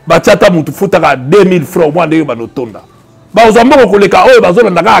 bachata mutu futaka 2000 francs moi ndenge banotonda ba ozamboko koleka oyo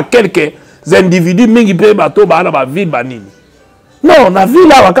bazolanda ka quelques individus mingi pe bato ba na ba ville banini non na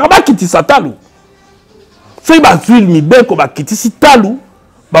ville awa ka ba kitisa talu so ba tuile mibeko ba kitisi talu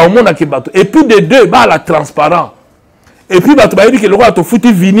ba omona ke bato et puis de deux ba la transparent et puis bato ba yedi ke loko to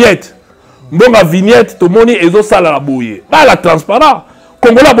futi vignette mbonga vignette to moni ezo sala la boye ba la transparent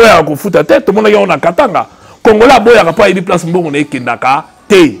Kongola boya ko futa tête to mona yo na katanga Kongola boya ka pa yedi place mbongo na ekendaka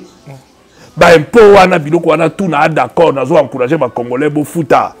te ba impôt wana biloko wana tout na d'accord nazo encourager ba congolais bo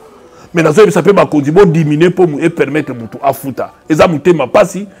futa mais nazo ça peut ba kondi bo diminuer pour et permettre mutu a futa eza mutema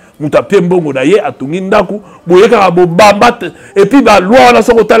pasi muta pe mbongo na ye atungi ndaku boyeka bo bamba et puis ba loi wana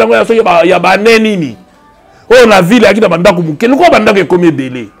soko talango ya soko ya ba nenini o na ville akita bandaku mukele ko bandako e comme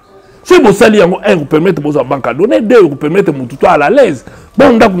belé. Si vous savez, vous permettez de banque à donner, deux, vous permettez de à la l'aise.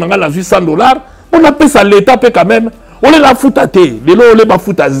 Bon, on a $800, on appelle ça l'État quand même. On est la fout à thé, de l'eau, on est la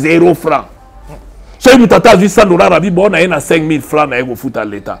fout à 0 francs. Si vous avez $800, on a 5000 francs à fout à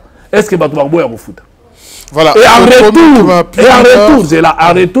l'État. Est-ce que vous avez un fout? Voilà. Et en retour, c'est là,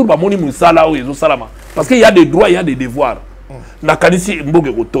 en retour, parce qu'il y a des droits, il y a des devoirs.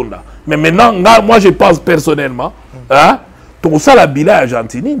 Mais maintenant, moi je pense personnellement, tout ça la bila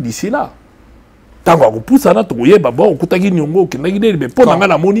Argentine d'ici là. Tant qu'on pousse ça, tu vois, bon, on a nyongo, qui n'a guidé, mais pour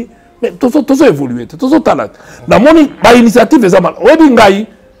la moni, mais tout ça évolué, tout ça talent. La moni, la initiative est ça mal. Obingaï,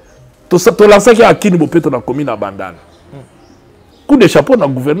 tout ça, tout l'ancien qui a qui nous peut dans commune à Bandal. Coup de chapeau dans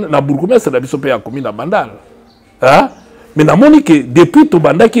gouverneur, dans bourgmestre, c'est la bisope à commune à Bandal. Hein? Mais la moni que depuis tout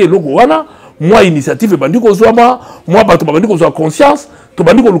Bandal qui est logo wana, moi initiative bandi ko zwa moi bato bandi ko zwa conscience, to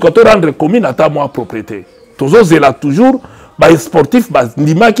bandi ko lukato rendre commune à ta moi propriété. Toujours zela toujours les sportifs,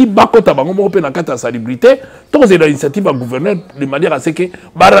 les qui bakota bango mo pe na kata salubrité, donc c'est l'initiative à gouverneur de manière à ce que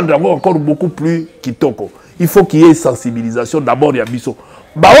rendre encore beaucoup plus kitoko. Il faut qu'il y ait sensibilisation d'abord ya biso.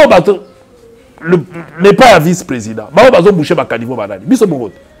 Bao bato n'est pas un vice-président. Bao bazo boucher ba caniveau banani. Biso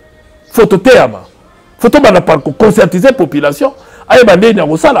mongote. Photo théâtre. Photo bana par conscientiser la population. Aye bandé na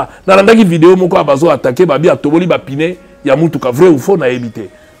kosala. Na landaki vidéo moko abazo attaquer babi atoboli ba pine ya mutuka vrai ou faux na éviter.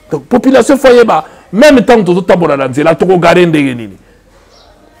 Donc population foyer ba même temps to tambola na nzela to ko garder ndenge nini.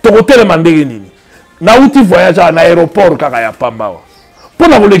 To ko telema ndenge nini. Na uti voyage à l'aéroport kaka ya pamba. Pour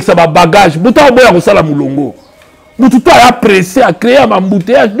na kolekisa ba bagage, buta boya kosala mulongo. Mutu to a pressé à créer un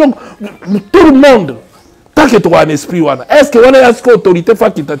embouteillage. Donc tout le monde tant que tu as un esprit wana. Est-ce que wana ya autorité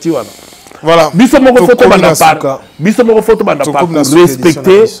fa kitati wana? Voilà. Biso moko photo banda par. Biso moko photo banda par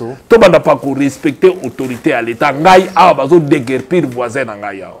respecter. To banda pas ko respecter autorité à l'état. Ngai a bazo déguerpir voisin na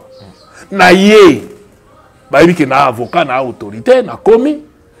ngai ya. Na ye. Ba yebi ke na avocat na autorité na commis.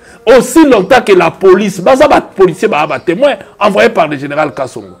 Aussi longtemps que la police, baza ba policier ba témoin envoyé par le général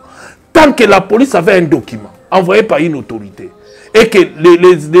Kassongo. Tant que la police avait un document envoyé par une autorité et que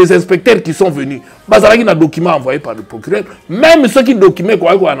les inspecteurs qui sont venus, bazalaki na document envoyé par le procureur, même ceux qui document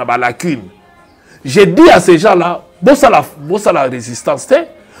quoi qu'on a ba lacune. J'ai dit à ces gens-là, bossa la résistance té,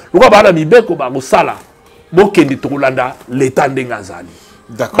 le quoi ba na mibeko ba sala, bo kende to landa l'état ndengazali.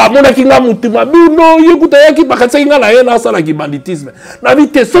 D'accord. Ba mona kinga mutima bino yekuta yaki bakatsa kinga na yena sala ki banditisme. Na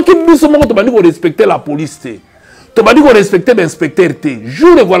vite ceux qui biso moko to bandi ko respecter la police té. To bandi ko respecter l'inspecteur té.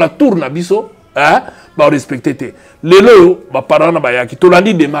 Jour et voilà tour na biso, hein? Ba respecter té. Lelo ba parana ba yaki to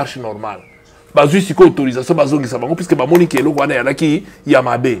landi démarche normale. Ba zui siko autorisation ba zongi sa bango puisque ba moni ke lo wana ya laki ya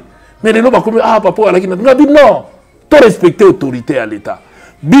mabe. Mais lelo ba komi papa alaki na ngabi non. To respecter autorité à l'état.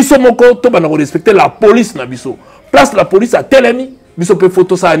 Biso moko to bana ko respecter la police na biso. Place la police à telemi. Biso pe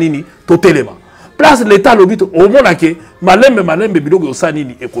photo sa nini to telema. Place l'état lobito au mona ke malembe biloko yo sa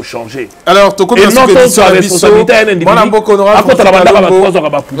nini e ko changer. Alors to comme la responsabilité voilà beaucoup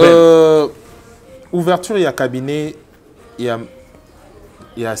ouverture il y a cabinet il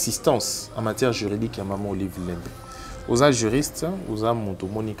y a assistance en matière juridique à maman Olive Lembe. Aux juristes, aux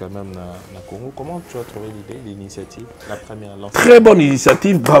Montomoni quand même na Congo. Comment tu as trouvé l'idée, l'initiative, la première lancée? Très bonne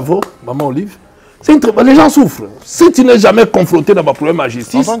initiative, bravo maman Olive. Les gens souffrent. Si tu n'es jamais confronté dans un problème à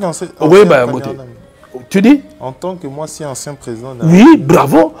justice, tu dis? En tant que moi, si ancien président. Oui,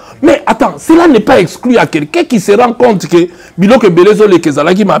 bravo. Mais attends, cela n'est pas exclu à quelqu'un qui se rend compte que Biloko Belezo le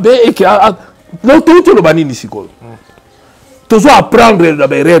Kezalaki Mabe et que l'autorité le bani ici. Tu dois apprendre la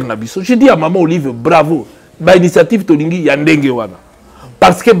barrière nabiso. Je dis à maman Olive, bravo. Ba initiative tolingi yandenge wana.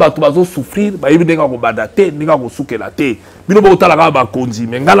 Parce que batu bazo souffrir, ba yebi denga ko badate, denga ko soukela te. Bino ba otala ka ba konzi,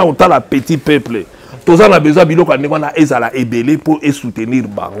 mais ngala otala petit peuple. Toza na besoin biloko ndenge wana ezala ebele pour soutenir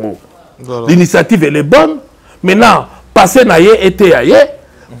bango. L'initiative elle est bonne. Maintenant, passer na ye était aye,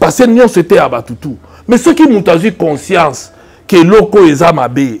 passer nyon c'était abatutu. Mais ceux qui m'ont eu conscience que loko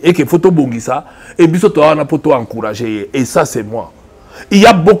ezamabe et que photo bongisa et biso to wana poto encourager et ça c'est moi. Il y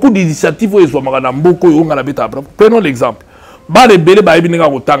a beaucoup d'initiatives où ils sont na mboko yo ngala beta. Prenons l'exemple. Ba rebele ba ebinga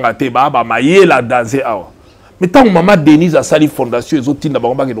kotanga te ba ba mayela danser awa. Mais tant maman Denise a sali fondation ezotinda ba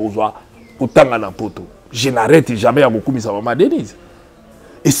ngomba ke ozwa kotanga na poto. Je n'arrête jamais à beaucoup mis sa maman Denise.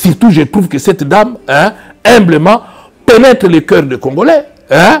 Et surtout je trouve que cette dame hein humblement pénètre le cœur des Congolais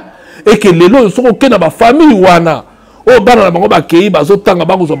hein et que les lois sont aucun dans ma famille wana. Oh bana na bango ba kei bazotanga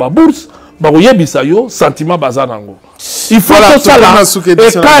ba kozwa ba bourse ba koyebisa yo sentiment bazanango. Il faut que ça là et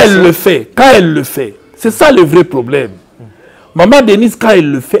quand elle le fait, c'est ça le vrai problème. Maman Denise, quand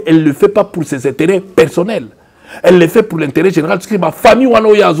elle le fait pas pour ses intérêts personnels. Elle le fait pour l'intérêt général. Parce que ma famille, on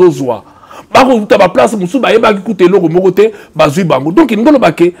a zozwa. Ma place, donc, il y a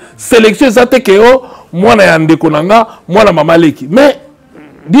sélection, moi, na maman leki. Mais,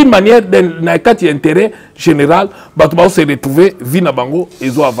 d'une manière, dans intérêt général, on se retrouver, vie na bango, et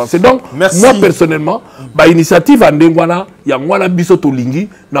zo avancer. Donc, merci. Moi, personnellement, ba initiative en dengwana, ya ngwana biso tolingi,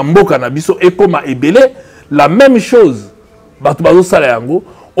 na mboka na biso, et comme à ebele, la même chose.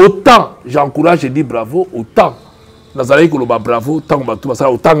 Autant j'encourage et dis bravo, autant nazali ko loba bravo, tant batu basala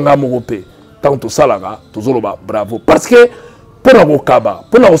autant ngamope, tant to salaga, to zoloba bravo parce que pour na kokaba,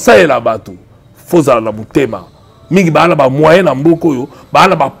 pour na kosalela batu, faut zala na mutema. Mingi ba na ba moyen na mboko yo, ba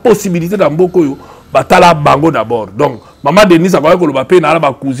na ba possibilité na mboko yo, batala bango d'abord. Donc maman Denise a ko loba pe na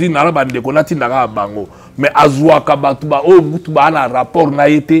ba cousine, na ba ndeko na tinda bango. Mais azwa ka batu ba o mutu ba na rapport na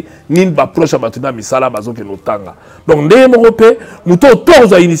été nin ba proche batu na misala bazo ke lotanga. Donc ndé mokope muto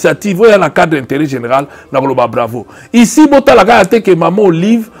toza initiative ya na cadre d'intérêt général na koloba bravo. Ici botala ka te que maman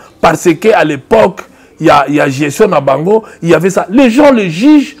Olive parce que à l'époque il y a gestion na bango, il y avait ça. Les gens le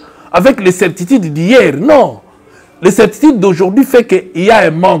jugent avec les certitudes d'hier. Non. Les certitudes d'aujourd'hui fait qu'il y a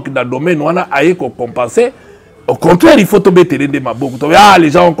un manque dans le domaine où on a aïe qu'on compenser. Au contraire, il faut tomber des maboko. Ah, les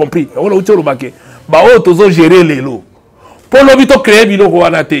gens ont compris. On a outil au baquet. Bah, oh, tous gérer les lots. Pour l'obito créer bilo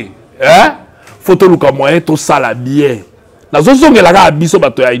koanate. Hein? Faut tout le moyen, tout ça la bien. La zone que la biso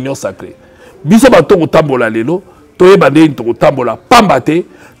bato ya union sacrée. biso bato kotambola lelo toyeba ndenge tokotambola pamba te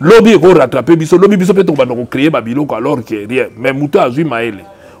lobi eko rattraper biso lobi biso pe tokobanda kocréer babiloko alors que rien mais moto azwi maele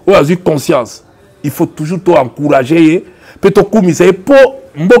oyo azwi conscience il faut toujours to encourager ye pe tokumisa ye po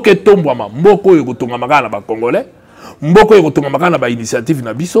mboka etombwama mboka oyo ekotongama kaka na bacongolais mboka oyo ekotongama kaka na bainitiative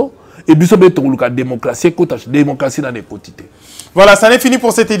na biso et biso pe tokoluka démocratie ekota démocratie na nekoti te. Voilà, ça n'est fini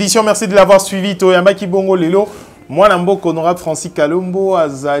pour cette édition. Merci de l'avoir suivi. Toyambaki Bongo Lelo. Moi, Nambo, honorable Francis Kalombo,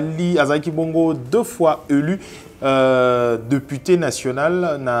 Azaki Bongo, 2 fois élu député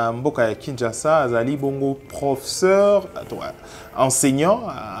national, Nambo Kinshasa, Azali Bongo, professeur, enseignant,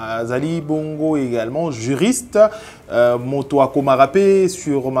 Azali Bongo également, juriste, Moto Akomarapé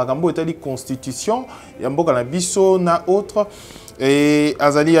sur Magambo, Etali Constitution, Yambo Kanabiso, na autre. Et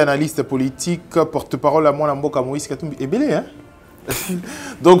Azali, analyste politique, porte-parole à moi, Nambo Kamoïs Katumbi. Et belé, hein?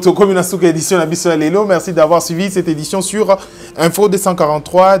 Donc, comme une édition à Lelo, merci d'avoir suivi cette édition sur Info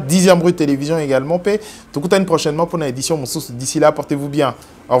 243, 10e rue télévision également. Tout le prochainement pour une édition. D'ici là, portez-vous bien.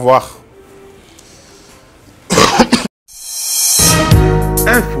 Au revoir.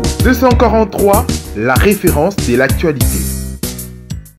 Info 243, la référence de l'actualité.